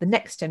to help the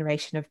next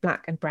generation of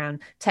Black and brown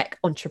tech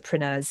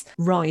entrepreneurs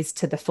rise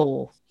to the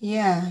fore?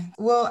 Yeah,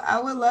 well, I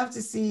would love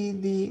to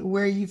see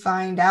where you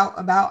find out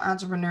about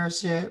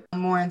entrepreneurship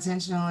more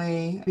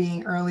intentionally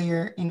being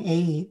earlier in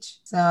age.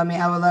 So, I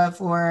mean, I would love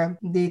for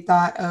the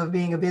thought of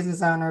being a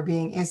business owner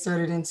being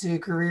inserted into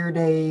career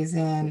days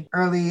and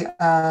early,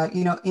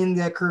 in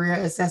the career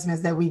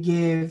assessments that we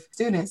give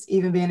students,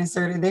 even being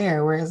inserted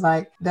there, where it's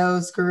like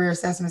those career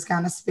assessments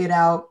kind of spit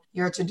out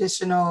your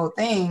traditional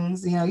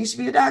things. You should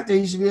be a doctor,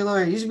 you should be a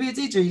lawyer, you should be a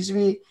teacher, you should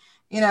be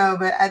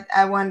but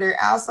I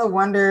also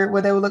wonder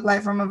what they would look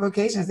like from a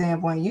vocation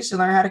standpoint. You should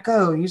learn how to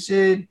code. You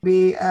should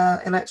be an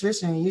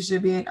electrician. You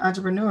should be an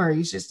entrepreneur.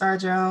 You should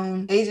start your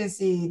own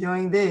agency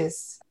doing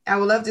this. I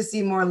would love to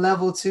see more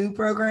level 2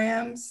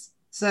 programs.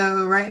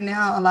 So right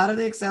now, a lot of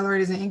the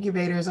accelerators and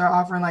incubators are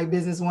offering like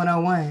Business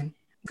 101.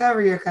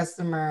 Cover your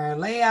customer,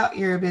 lay out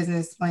your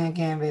business plan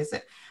canvas.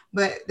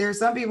 But there are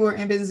some people who are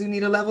in business who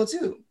need a level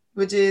 2,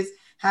 which is,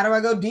 how do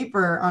I go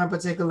deeper on a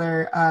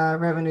particular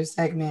revenue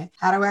segment?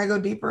 How do I go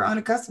deeper on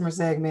a customer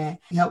segment?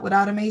 Help with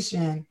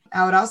automation.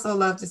 I would also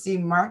love to see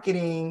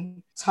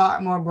marketing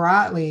taught more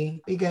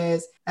broadly,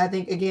 because I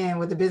think, again,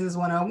 with the Business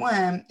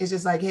 101, it's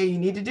just like, hey, you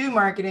need to do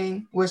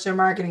marketing. What's your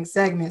marketing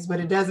segments?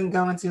 But it doesn't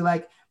go into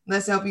like,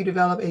 Let's help you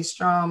develop a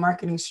strong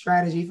marketing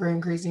strategy for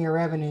increasing your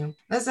revenue.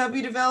 Let's help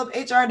you develop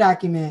HR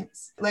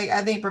documents. Like,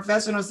 I think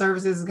professional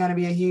services is going to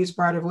be a huge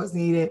part of what's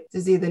needed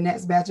to see the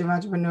next batch of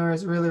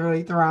entrepreneurs really,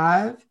 really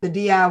thrive. The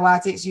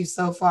DIY takes you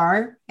so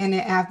far. And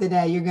then after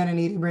that, you're going to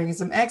need to bring in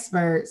some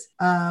experts.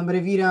 But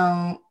if you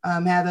don't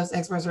have those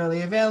experts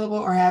really available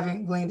or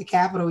haven't gleaned the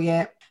capital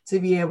yet to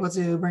be able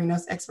to bring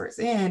those experts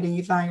in, then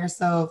you find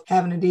yourself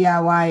having to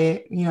DIY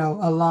it,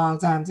 a long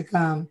time to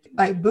come.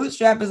 Like,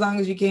 bootstrap as long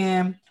as you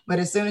can. But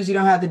as soon as you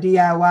don't have the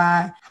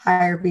DIY,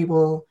 hire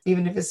people,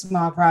 even if it's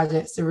small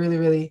projects, to really,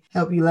 really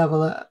help you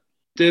level up.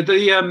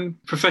 The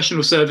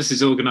professional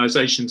services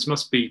organisations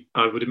must be,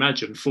 I would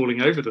imagine,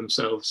 falling over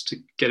themselves to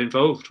get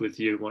involved with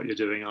you and what you're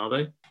doing, are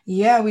they?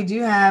 Yeah, we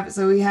do have.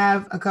 So we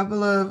have a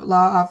couple of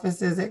law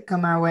offices that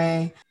come our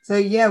way. So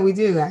yeah, we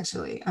do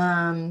actually.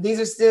 These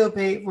are still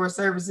paid for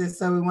services.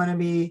 So we want to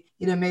be,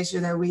 make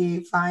sure that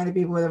we find the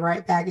people with the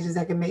right packages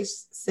that can make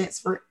sense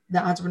for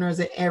the entrepreneurs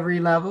at every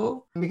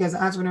level, because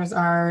entrepreneurs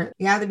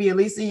you have to be at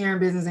least a year in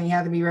business and you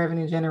have to be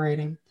revenue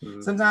generating.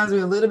 Mm-hmm. Sometimes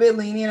we're a little bit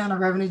lenient on the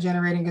revenue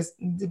generating, because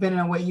depending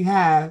on what you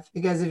have,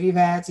 because if you've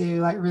had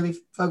to really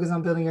focus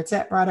on building your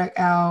tech product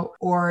out,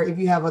 or if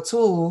you have a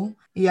tool,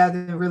 you have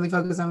to really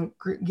focus on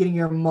getting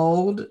your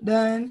mold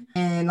done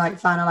and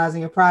finalizing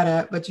your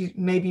product, but you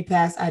may be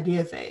past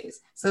idea phase.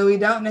 So we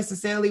don't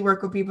necessarily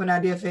work with people in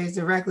idea phase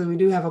directly. We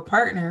do have a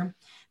partner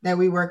that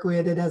we work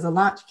with that does a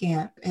launch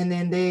camp. And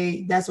then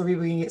that's where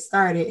people can get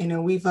started. And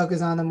then we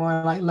focus on the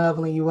more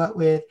leveling you up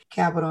with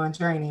capital and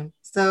training.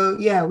 So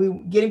yeah,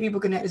 getting people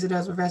connected to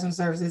those professional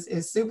services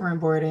is super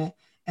important.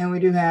 And we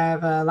do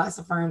have lots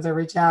of firms that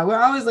reach out. We're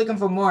always looking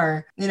for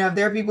more. If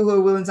there are people who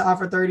are willing to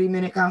offer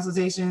 30-minute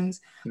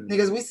consultations,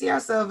 because we see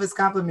ourselves as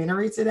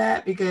complementary to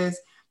that, because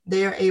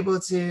they are able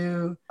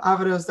to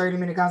offer those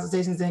 30-minute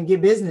consultations and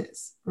get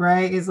business,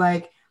 right? It's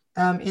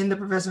in the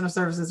professional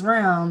services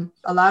realm,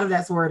 a lot of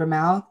that's word of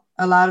mouth.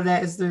 A lot of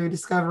that is through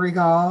discovery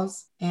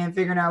calls and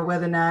figuring out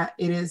whether or not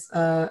it is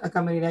a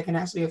company that can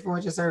actually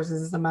afford your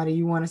services and somebody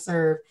you want to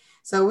serve.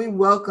 So we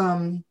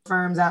welcome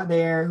firms out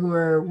there who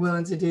are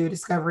willing to do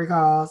discovery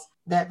calls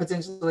that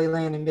potentially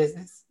land in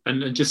business.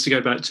 And just to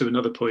go back to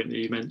another point that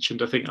you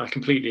mentioned, I think I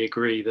completely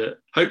agree that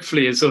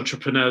hopefully as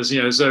entrepreneurs,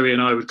 Zoe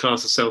and I would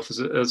class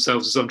ourselves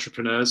as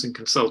entrepreneurs and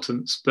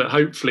consultants, but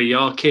hopefully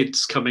our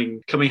kids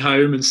coming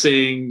home and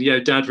seeing,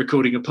 dad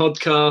recording a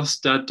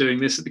podcast, dad doing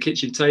this at the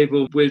kitchen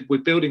table, we're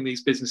building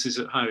these businesses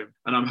at home.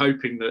 And I'm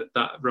hoping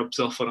that rubs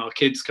off on our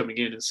kids coming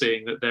in and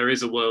seeing that there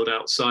is a world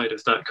outside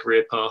of that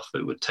career path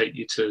that would take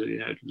you to,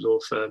 law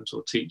firms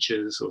or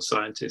teachers or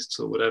scientists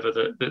or whatever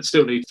that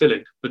still need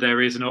filling, but there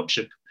is an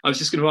option. I was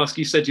just going to ask,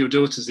 you said your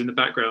daughter's in the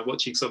background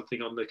watching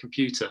something on the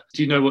computer.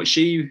 Do you know what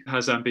she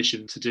has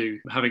ambition to do,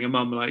 having a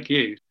mum like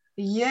you?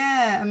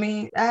 Yeah,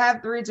 I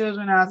have 3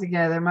 children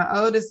altogether. My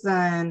oldest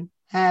son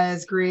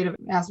has creative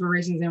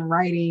aspirations in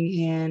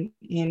writing and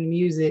in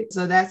music.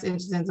 So that's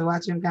interesting to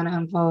watch him kind of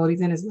unfold.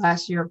 He's in his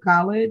last year of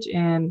college,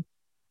 and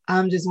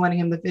I'm just wanting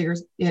him to figure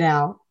it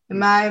out.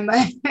 My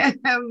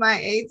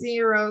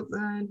 18-year-old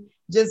son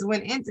just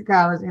went into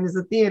college and is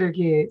a theater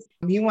kid.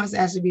 He wants to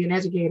actually be an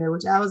educator,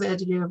 which I was an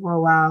educator for a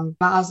while.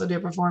 I also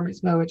did performance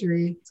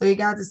poetry. So he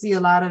got to see a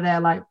lot of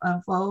that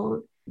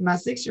unfold. My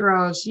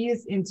 6-year-old, she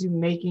is into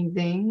making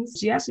things.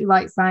 She actually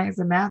likes science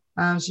and math.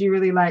 She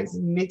really likes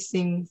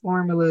mixing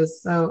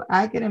formulas. So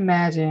I can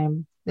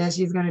imagine that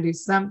she's going to do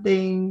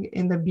something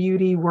in the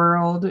beauty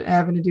world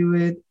having to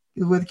do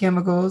with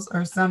chemicals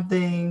or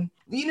something.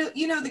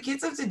 The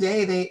kids of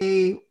today,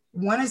 they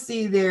want to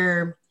see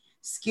their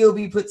skill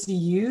be put to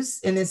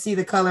use and then see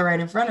the color right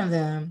in front of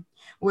them.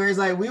 Whereas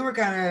we were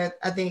kind of,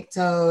 I think,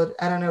 told,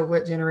 I don't know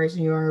what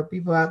generation you are,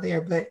 people out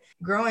there, but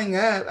growing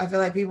up, I feel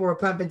like people were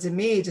pumping to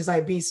me, just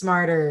be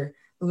smarter,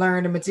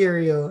 learn the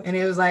material. And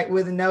it was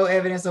with no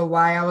evidence of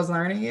why I was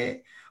learning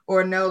it,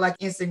 or no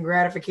instant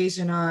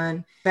gratification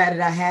on the fact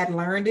that I had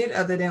learned it,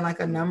 other than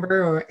a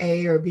number or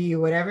A or B or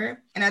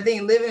whatever. And I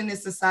think living in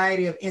this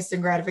society of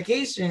instant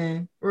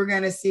gratification, we're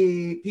going to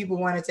see people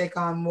want to take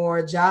on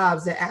more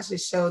jobs that actually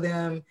show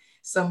them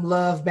some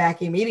love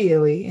back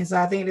immediately. And so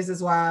I think this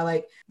is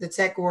why the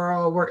tech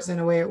world works in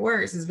the way it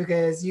works, is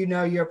because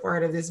you're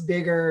part of this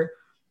bigger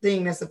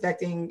thing that's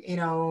affecting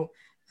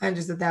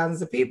hundreds of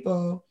thousands of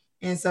people.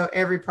 And so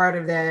every part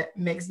of that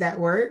makes that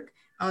work.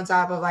 On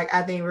top of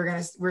I think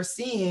we're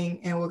seeing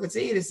and we'll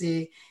continue to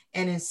see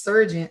an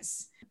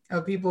insurgence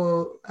of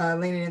people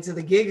leaning into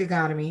the gig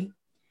economy.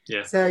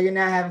 Yeah. So you're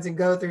not having to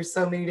go through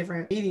so many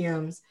different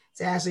mediums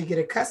to actually get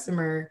a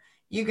customer.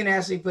 You can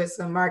actually put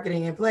some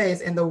marketing in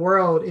place and the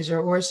world is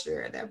your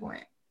oyster at that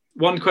point.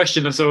 One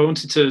question, so I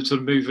wanted to sort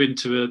of move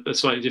into a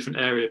slightly different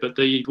area, but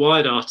the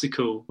Wired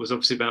article was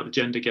obviously about the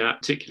gender gap,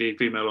 particularly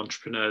female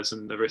entrepreneurs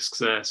and the risks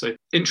there. So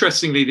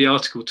interestingly, the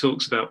article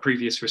talks about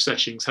previous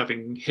recessions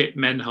having hit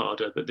men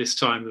harder, but this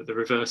time that the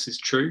reverse is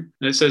true.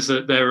 And it says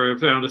that there are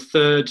around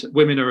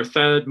women are a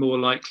third more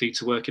likely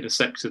to work in a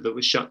sector that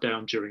was shut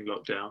down during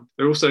lockdown.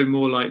 They're also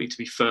more likely to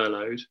be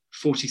furloughed,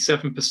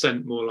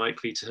 47% more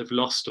likely to have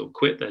lost or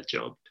quit their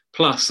job.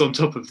 Plus, on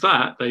top of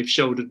that, they've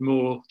shouldered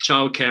more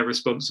childcare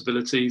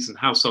responsibilities and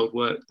household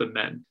work than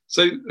men.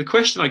 So the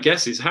question, I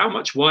guess, is how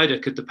much wider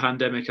could the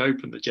pandemic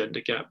open the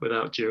gender gap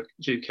without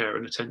due care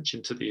and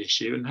attention to the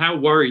issue? And how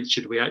worried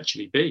should we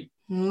actually be?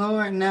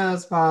 Lord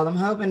knows, Paul. I'm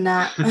hoping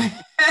not,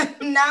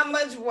 not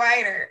much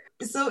wider.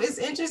 So it's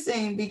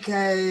interesting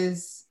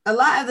because a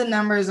lot of the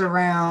numbers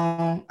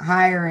around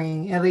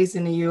hiring, at least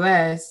in the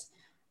US,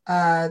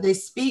 they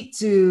speak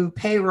to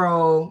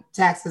payroll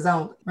taxes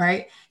only,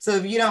 right? So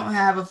if you don't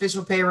have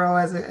official payroll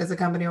as a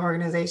company,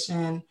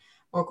 organization,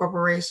 or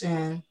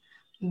corporation,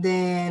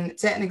 then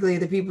technically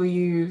if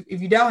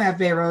you don't have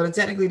payroll, then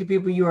technically the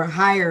people you are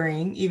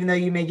hiring, even though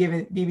you may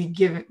be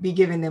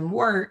giving them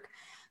work,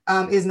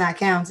 is not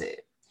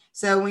counted.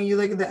 So when you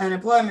look at the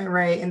unemployment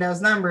rate and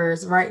those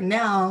numbers, right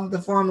now,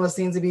 the formula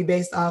seems to be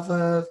based off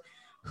of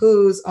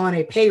who's on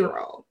a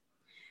payroll.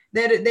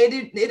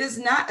 It does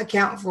not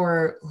account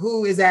for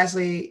who is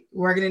actually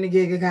working in the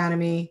gig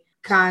economy,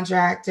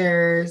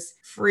 contractors,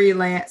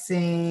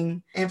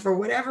 freelancing. And for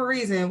whatever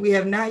reason, we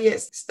have not yet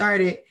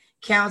started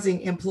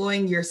counting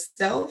employing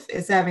yourself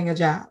as having a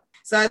job.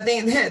 So I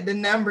think that the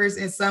numbers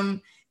in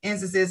some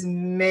instances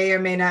may or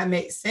may not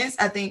make sense.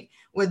 I think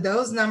what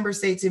those numbers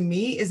say to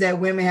me is that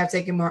women have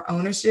taken more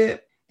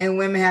ownership and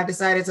women have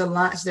decided to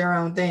launch their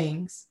own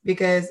things,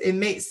 because it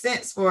makes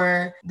sense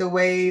for the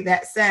way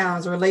that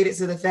sounds related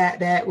to the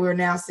fact that we're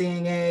now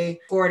seeing a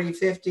 40,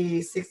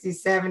 50, 60,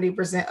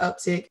 70%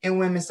 uptick in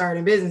women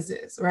starting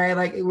businesses, right?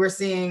 Like we're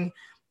seeing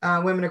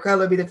women of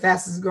color be the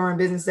fastest growing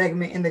business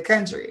segment in the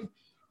country,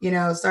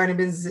 starting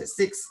businesses at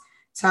 6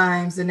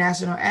 times the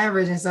national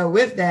average. And so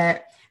with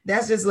that,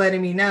 that's just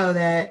letting me know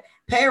that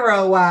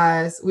payroll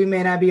wise, we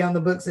may not be on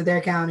the books that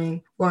they're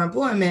counting for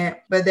employment,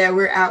 but that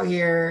we're out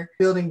here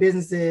building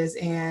businesses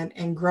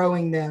and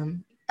growing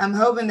them. I'm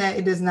hoping that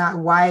it does not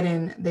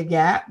widen the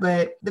gap,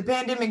 but the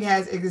pandemic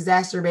has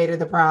exacerbated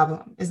the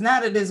problem. It's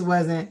not that this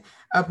wasn't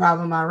a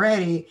problem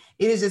already.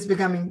 It is just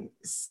becoming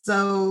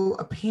so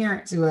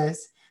apparent to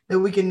us that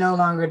we can no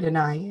longer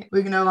deny it.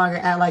 We can no longer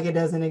act like it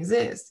doesn't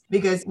exist,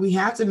 because we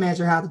have to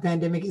measure how the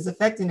pandemic is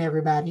affecting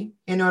everybody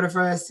in order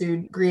for us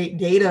to create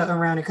data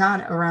around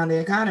the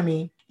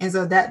economy. And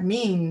so that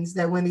means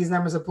that when these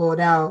numbers are pulled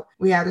out,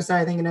 we have to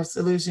start thinking of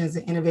solutions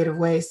and innovative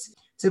ways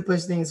to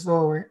push things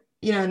forward.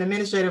 And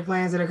administrative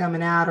plans that are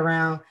coming out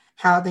around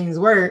how things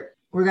work,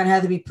 we're going to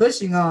have to be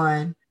pushing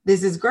on.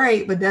 This is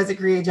great, but does it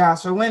create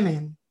jobs for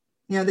women?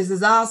 This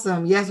is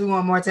awesome. Yes, we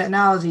want more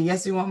technology.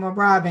 Yes, we want more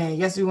broadband.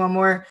 Yes, we want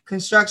more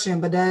construction.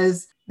 But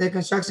does the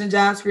construction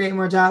jobs create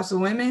more jobs for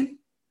women?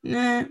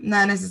 Nah,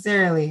 not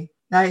necessarily.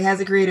 Like, has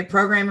it created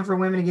programming for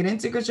women to get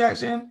into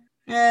construction?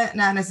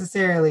 Not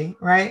necessarily,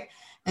 right?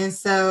 And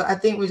so I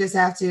think we just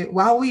have to,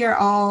 while we are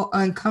all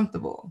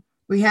uncomfortable,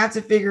 we have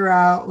to figure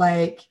out,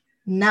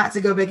 not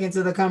to go back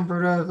into the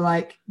comfort of,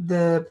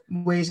 the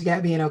wage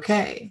gap being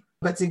okay,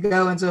 but to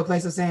go into a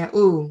place of saying,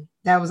 ooh,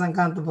 that was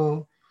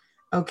uncomfortable.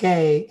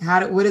 Okay,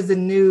 what does the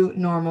new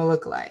normal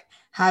look like?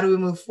 How do we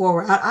move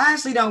forward? I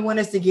actually don't want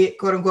us to get,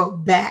 quote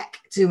unquote, back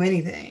to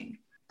anything.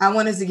 I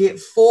want us to get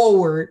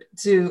forward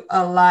to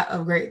a lot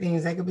of great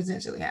things that could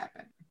potentially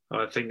happen.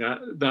 I think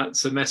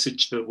that's a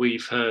message that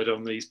we've heard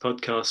on these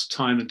podcasts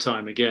time and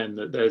time again,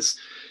 that there's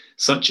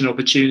such an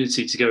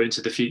opportunity to go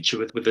into the future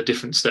with a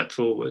different step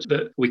forward,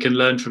 that we can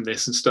learn from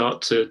this and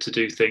start to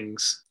do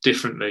things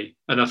differently.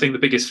 And I think the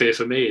biggest fear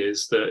for me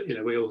is that,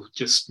 we all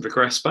just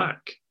regress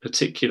back,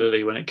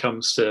 particularly when it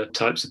comes to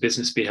types of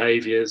business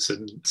behaviours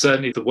and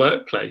certainly the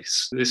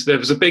workplace. There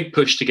was a big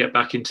push to get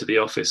back into the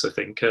office, I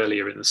think,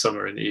 earlier in the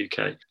summer in the UK.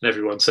 And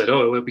everyone said,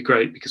 oh, it will be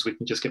great because we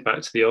can just get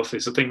back to the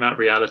office. I think that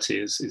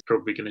reality is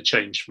probably going to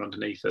change from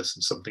underneath us,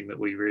 and something that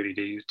we really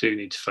do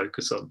need to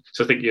focus on.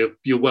 So I think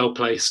you're well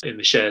placed in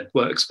the shared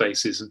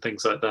workspaces and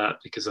things like that,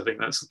 because I think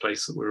that's the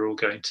place that we're all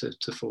going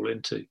to fall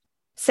into.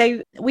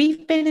 So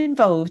we've been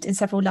involved in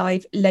several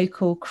live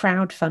local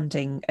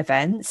crowdfunding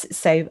events.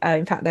 So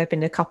in fact, there have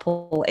been a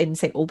couple in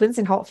St Albans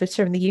in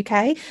Hertfordshire in the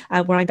UK,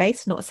 where I'm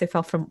based, not so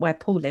far from where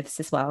Paul lives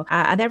as well.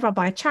 And they're run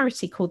by a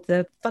charity called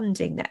the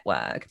Funding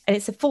Network. And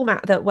it's a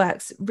format that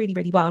works really,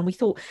 really well. And we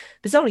thought,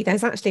 bizarrely,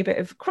 there's actually a bit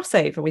of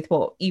crossover with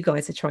what you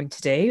guys are trying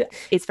to do.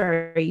 It's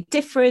very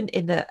different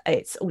in that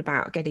it's all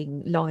about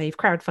getting live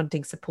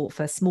crowdfunding support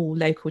for small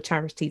local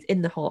charities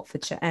in the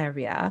Hertfordshire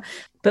area.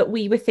 But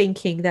we were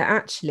thinking that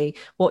actually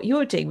what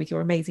you're doing with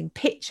your amazing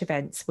pitch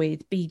events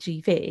with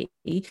BGV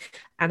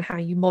and how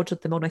you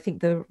modelled them on, I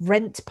think, the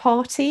rent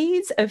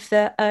parties of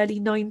the early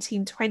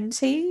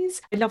 1920s.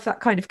 I love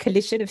that kind of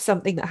collision of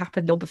something that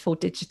happened long before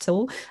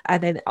digital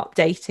and then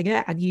updating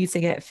it and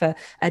using it for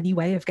a new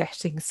way of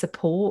getting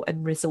support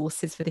and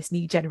resources for this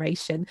new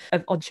generation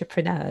of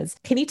entrepreneurs.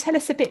 Can you tell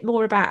us a bit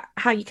more about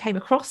how you came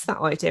across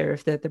that idea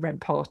of the rent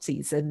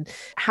parties and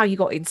how you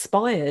got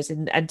inspired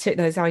and took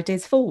those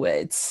ideas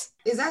forwards?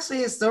 It's actually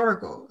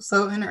historical.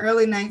 So in the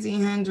early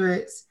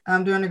 1900s,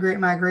 during the Great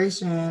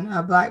Migration,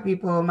 Black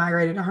people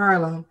migrated to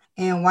Harlem.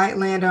 and white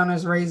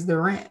landowners raised the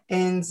rent.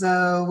 And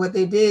so what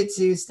they did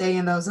to stay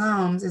in those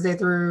homes is they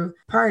threw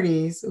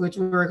parties, which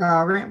were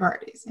called rent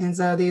parties. And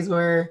so these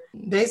were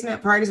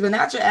basement parties, but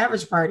not your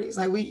average parties.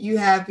 Like you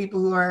have people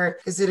who are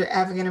considered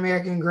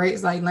African-American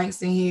greats like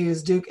Langston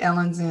Hughes, Duke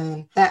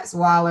Ellington, Fats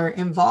Waller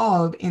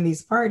involved in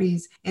these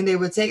parties, and they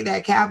would take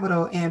that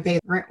capital and pay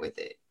rent with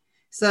it.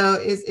 So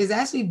it's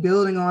actually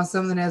building on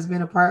something that's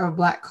been a part of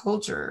Black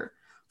culture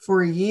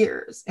for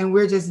years. And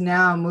we're just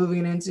now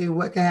moving into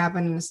what could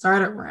happen in the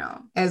startup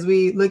realm. As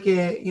we look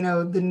at,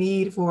 the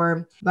need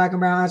for Black and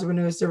brown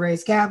entrepreneurs to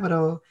raise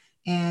capital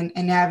and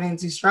having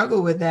to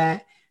struggle with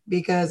that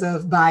because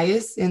of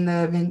bias in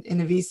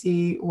the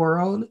VC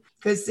world,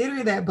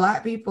 consider that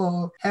Black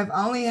people have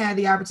only had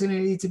the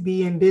opportunity to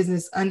be in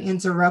business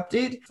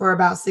uninterrupted for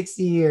about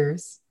 60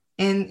 years.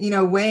 And,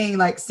 weighing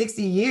like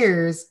 60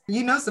 years,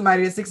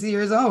 somebody that's 60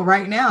 years old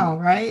right now,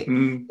 right?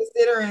 Mm-hmm.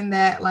 Considering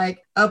that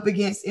like up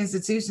against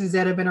institutions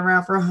that have been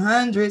around for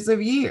hundreds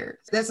of years.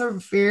 That's a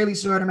fairly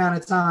short amount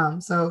of time.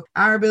 So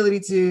our ability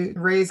to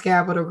raise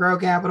capital, grow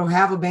capital,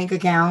 have a bank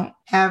account,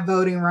 have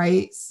voting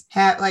rights,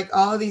 have like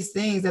all of these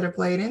things that are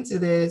played into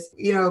this,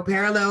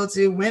 parallel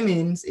to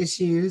women's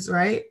issues,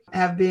 right,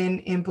 have been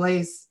in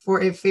place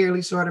for a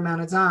fairly short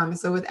amount of time. And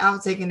so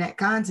without taking that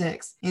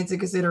context into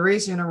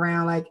consideration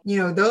around like,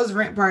 those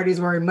rent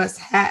parties were a must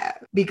have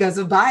because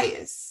of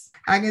bias.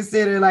 I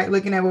consider like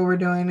looking at what we're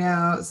doing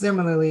now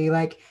similarly,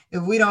 like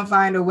if we don't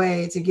find a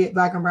way to get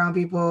Black and brown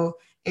people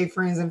a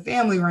friends and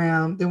family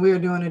round, then we are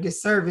doing a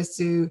disservice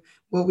to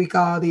what we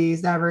call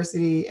these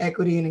diversity,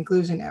 equity, and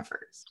inclusion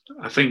efforts.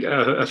 I think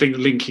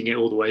linking it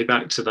all the way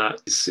back to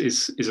that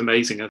is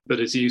amazing. But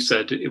as you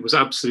said, it was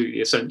absolutely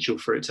essential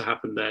for it to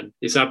happen then.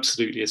 It's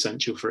absolutely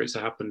essential for it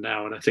to happen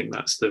now. And I think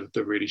that's the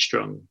really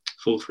strong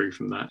fall through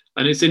from that.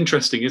 And it's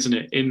interesting, isn't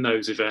it? In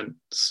those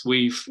events,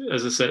 we've,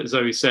 as I said,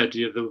 Zoe said,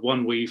 the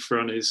one we've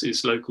run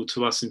is local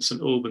to us in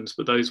St Albans,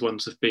 but those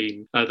ones have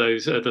been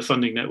the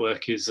Funding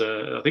Network is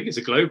I think it's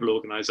a global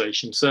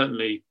organisation.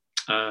 Certainly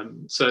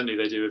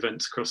they do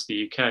events across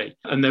the UK.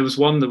 And there was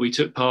one that we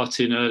took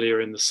part in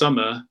earlier in the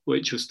summer,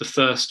 which was the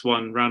first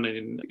one run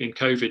in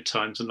COVID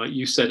times. And like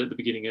you said at the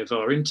beginning of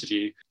our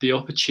interview, the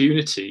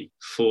opportunity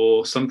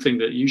for something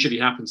that usually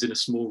happens in a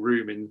small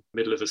room in the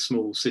middle of a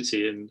small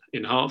city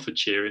in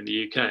Hertfordshire in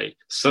the UK,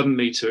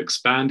 suddenly to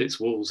expand its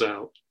walls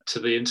out to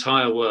the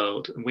entire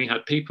world. And we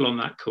had people on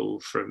that call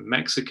from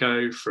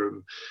Mexico,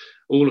 from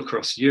all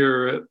across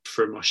Europe,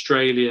 from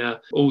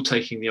Australia, all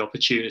taking the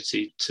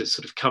opportunity to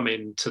sort of come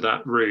into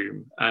that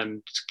room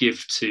and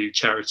give to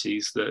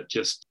charities that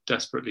just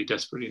desperately,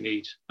 desperately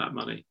need that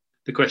money.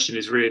 The question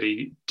is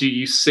really, do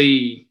you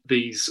see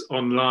these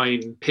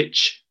online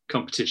pitch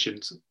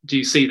competitions, do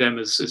you see them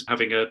as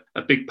having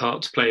a big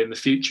part to play in the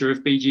future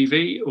of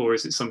BGV, or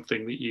is it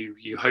something that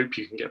you hope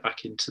you can get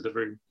back into the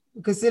room?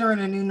 Considering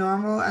a new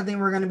normal, I think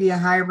we're going to be a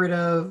hybrid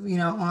of,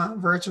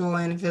 on virtual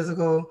and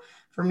physical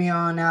from here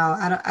on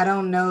out. I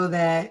don't know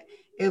that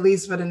at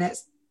least for the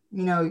next,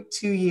 2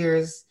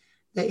 years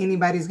that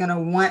anybody's going to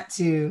want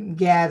to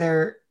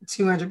gather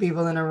 200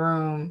 people in a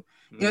room.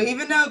 Mm-hmm.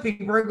 Even though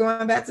people are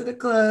going back to the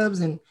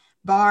clubs and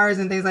bars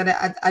and things like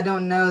that, I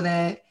don't know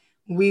that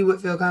we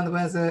would feel comfortable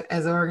as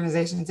an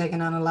organization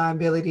taking on a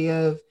liability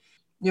of,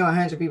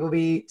 100 people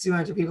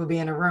 200 people be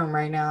in a room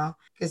right now,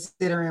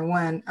 considering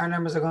one, our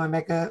numbers are going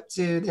back up,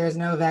 two, there's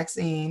no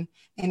vaccine.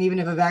 And even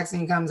if a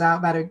vaccine comes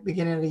out by the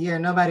beginning of the year,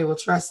 nobody will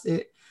trust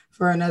it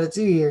for another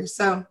 2 years.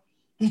 So,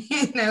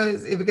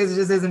 because it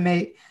just doesn't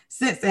make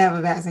sense to have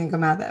a vaccine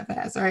come out that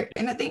fast, right?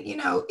 And I think,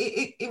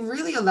 it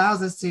really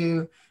allows us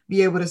to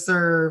be able to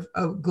serve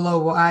a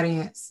global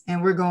audience,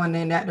 and we're going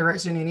in that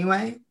direction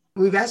anyway.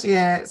 We've actually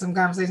had some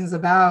conversations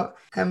about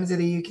coming to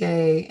the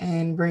UK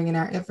and bringing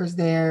our efforts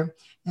there.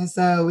 And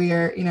so we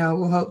are,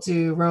 we'll hope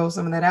to roll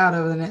some of that out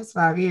over the next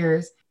 5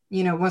 years.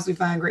 Once we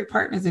find great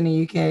partners in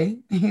the UK,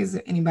 is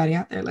there anybody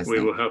out there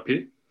listening? We will help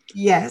you.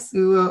 Yes,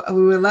 we will.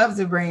 We would love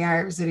to bring our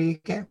efforts to the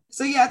UK.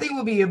 So yeah, I think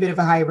we'll be a bit of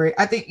a hybrid.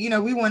 I think,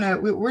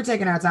 we're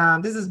taking our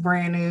time. This is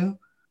brand new.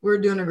 We're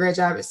doing a great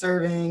job at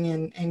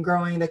serving and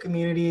growing the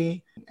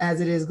community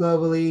as it is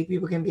globally.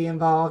 People can be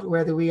involved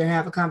whether we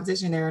have a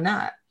competition there or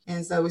not.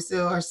 And so we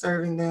still are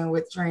serving them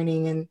with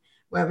training and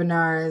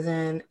webinars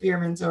and peer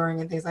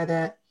mentoring and things like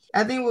that.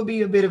 I think we'll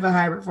be a bit of a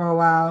hybrid for a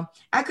while.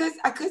 I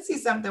could see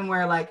something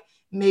where like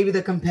maybe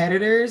the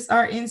competitors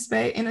are in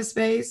a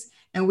space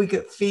and we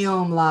could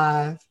film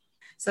live.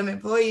 Some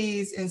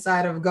employees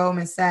inside of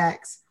Goldman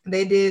Sachs,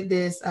 they did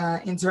this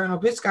internal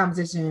pitch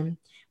competition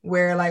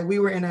where like we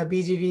were in a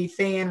BGV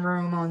fan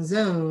room on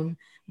Zoom,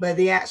 but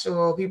the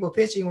actual people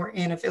pitching were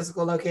in a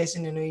physical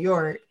location in New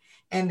York.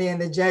 And then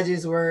the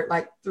judges were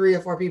like 3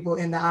 or 4 people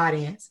in the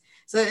audience.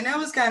 So, and that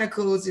was kind of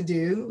cool to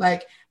do.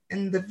 Like,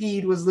 and the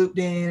feed was looped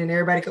in and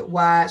everybody could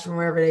watch from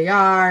wherever they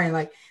are and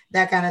like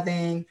that kind of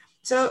thing.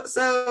 So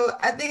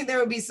I think there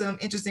would be some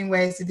interesting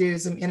ways to do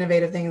some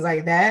innovative things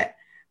like that.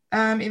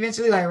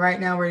 Eventually, like right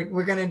now,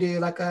 we're going to do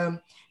like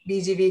a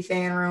BGV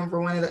fan room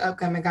for one of the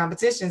upcoming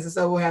competitions. And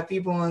so we'll have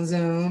people on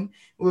Zoom,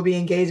 we'll be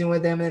engaging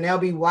with them and they'll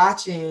be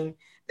watching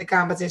the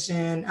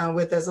competition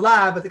with us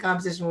live, but the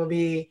competition will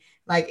be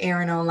like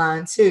airing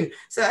online too.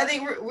 So I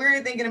think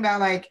we're thinking about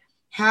like,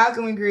 how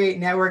can we create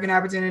networking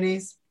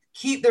opportunities,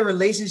 keep the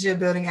relationship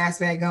building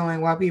aspect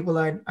going while people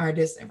are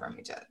distant from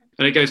each other.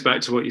 And it goes back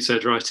to what you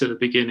said right at the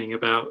beginning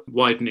about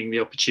widening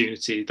the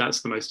opportunity.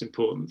 That's the most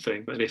important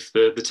thing. And if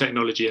the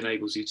technology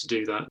enables you to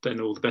do that,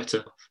 then all the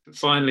better.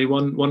 Finally,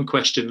 one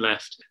question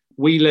left.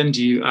 We lend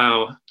you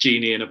our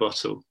genie in a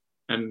bottle,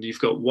 and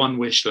you've got one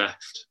wish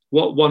left.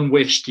 What one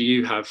wish do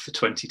you have for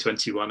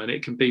 2021? And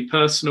it can be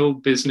personal,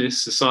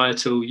 business,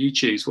 societal, you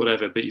choose,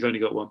 whatever, but you've only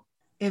got one.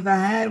 If I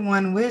had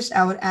one wish,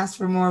 I would ask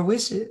for more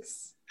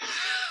wishes.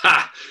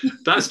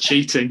 That's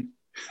cheating.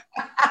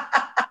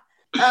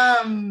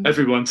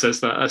 Everyone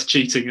says that. That's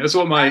cheating. That's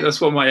what my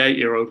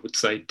 8-year-old would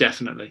say.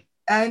 Definitely.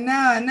 I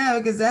know,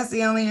 because that's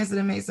the only answer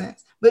that makes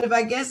sense. But if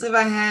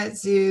I had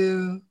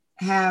to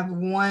have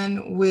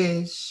one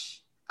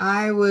wish,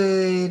 I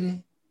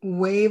would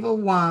wave a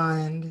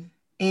wand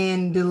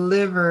and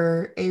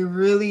deliver a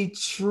really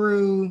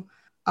true,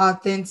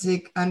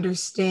 authentic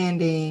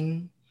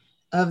understanding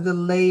of the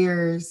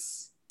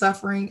layers,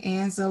 suffering,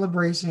 and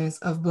celebrations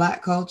of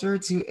Black culture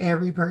to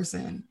every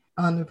person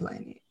on the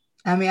planet.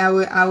 I mean,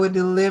 I would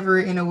deliver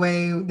it in a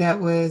way that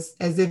was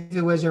as if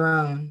it was your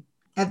own.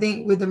 I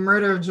think with the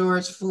murder of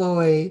George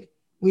Floyd,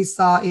 we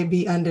saw it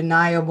be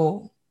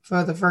undeniable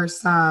for the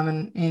first time.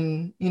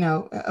 And you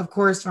know, of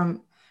course,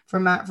 from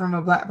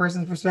a Black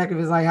person's perspective,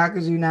 it's like, how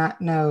could you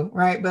not know,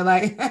 right? But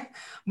like,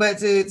 but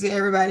to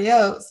everybody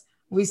else,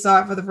 we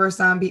saw it for the first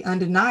time be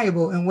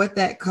undeniable. And what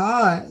that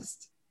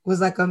caused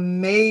was like a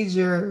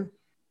major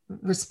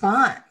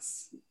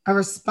response, a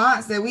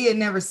response that we had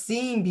never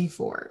seen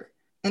before.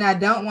 And I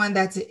don't want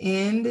that to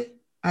end.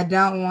 I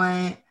don't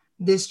want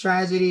this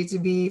tragedy to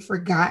be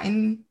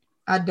forgotten.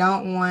 I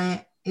don't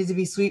want it to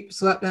be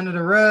swept under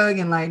the rug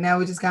and like now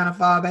we just kind of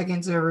fall back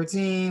into a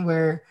routine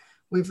where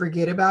we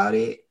forget about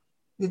it.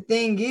 The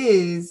thing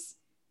is,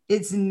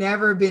 it's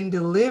never been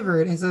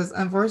delivered. And so it's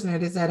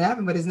unfortunate this had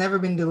happened, but it's never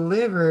been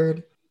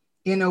delivered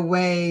in a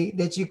way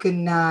that you could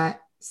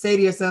not say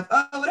to yourself,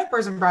 oh, well, that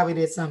person probably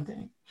did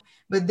something.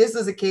 But this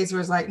was a case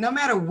where it's like, no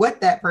matter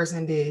what that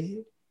person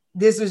did,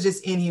 this was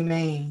just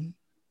inhumane.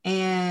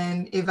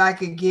 And if I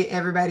could get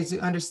everybody to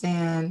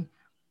understand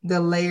the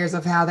layers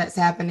of how that's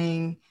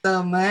happening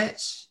so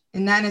much,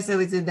 and not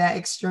necessarily to that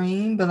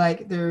extreme, but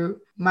like through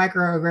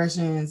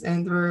microaggressions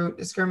and through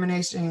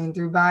discrimination,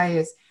 through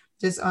bias,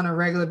 just on a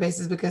regular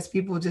basis, because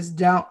people just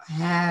don't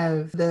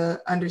have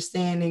the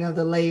understanding of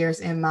the layers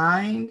in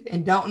mind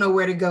and don't know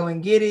where to go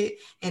and get it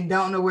and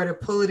don't know where to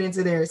pull it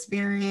into their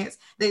experience.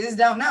 They just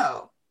don't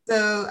know.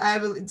 So I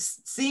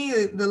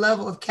see the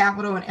level of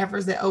capital and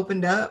efforts that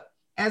opened up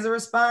as a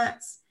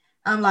response.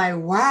 I'm like,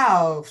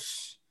 wow,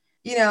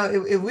 you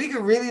know, if we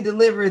could really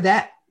deliver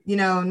that, you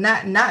know,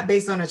 not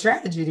based on a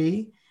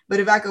tragedy, but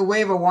if I could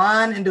wave a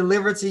wand and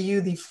deliver to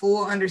you the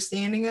full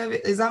understanding of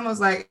it, it's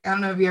almost like, I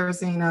don't know if you've ever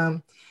seen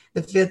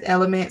The Fifth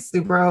Element,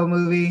 super old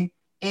movie.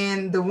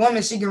 And the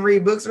woman, she can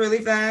read books really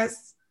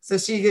fast. So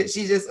she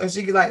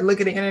could like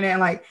look at the internet and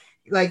like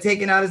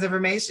taking all this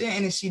information.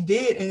 And then she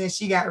did. And then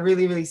she got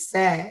really, really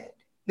sad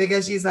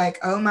because she's like,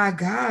 oh my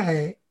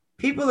God,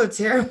 people are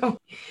terrible.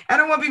 I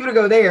don't want people to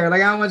go there.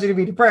 Like, I don't want you to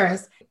be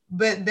depressed.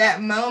 But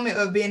that moment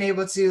of being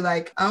able to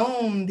like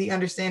own the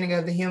understanding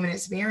of the human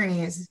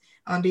experience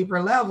on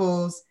deeper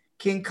levels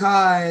can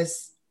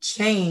cause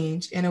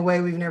change in a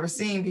way we've never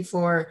seen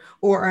before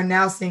or are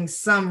now seeing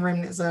some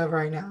remnants of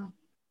right now.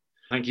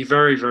 Thank you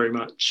very, very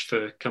much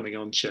for coming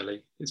on,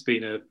 Shelley. It's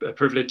been a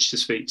privilege to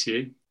speak to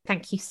you.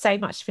 Thank you so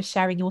much for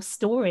sharing your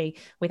story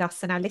with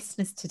us and our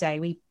listeners today.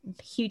 We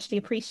hugely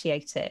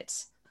appreciate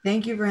it.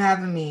 Thank you for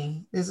having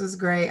me. This was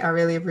great. I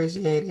really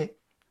appreciate it.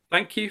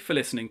 Thank you for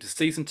listening to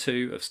Season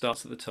 2 of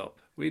Starts at the Top.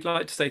 We'd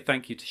like to say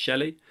thank you to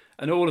Shelley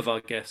and all of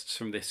our guests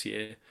from this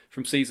year,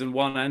 from Season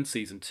 1 and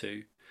Season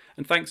 2.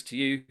 And thanks to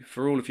you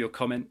for all of your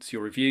comments,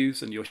 your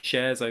reviews and your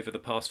shares over the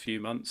past few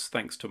months.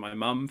 Thanks to my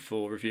mum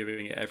for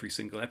reviewing it every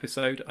single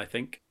episode, I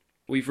think.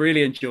 We've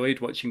really enjoyed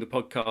watching the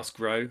podcast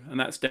grow, and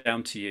that's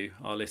down to you,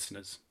 our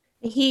listeners.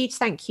 A huge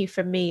thank you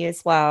from me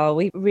as well.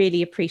 We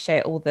really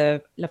appreciate all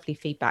the lovely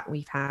feedback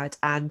we've had,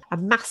 and a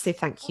massive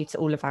thank you to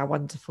all of our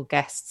wonderful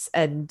guests.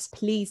 And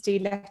please do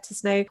let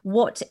us know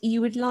what you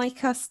would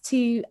like us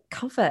to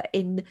cover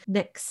in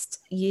next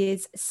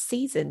year's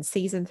season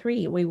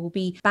 3. We will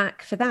be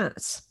back for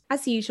that.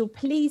 As usual,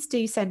 please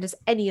do send us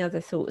any other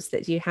thoughts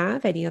that you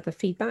have, any other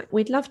feedback.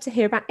 We'd love to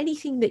hear about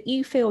anything that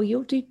you feel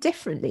you'll do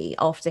differently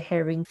after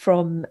hearing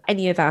from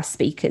any of our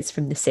speakers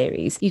from the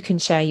series. You can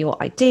share your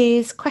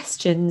ideas,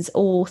 questions,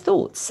 or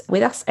thoughts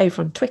with us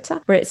over on Twitter,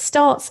 where it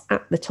starts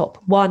at the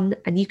top 1,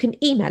 and you can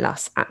email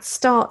us at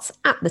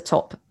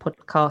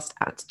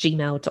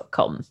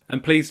startsatthetoppodcast@gmail.com.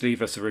 And please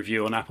leave us a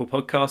review on Apple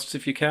Podcasts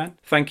if you can.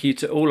 Thank you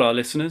to all our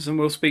listeners, and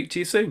we'll speak to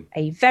you soon.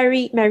 A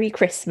very Merry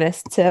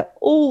Christmas to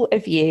all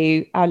of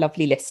you, our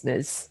lovely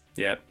listeners.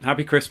 Yeah,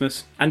 happy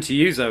Christmas. And to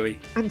you, Zoe.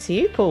 And to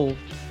you, Paul.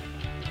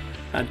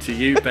 And to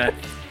you, Beth,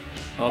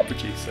 our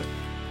producer.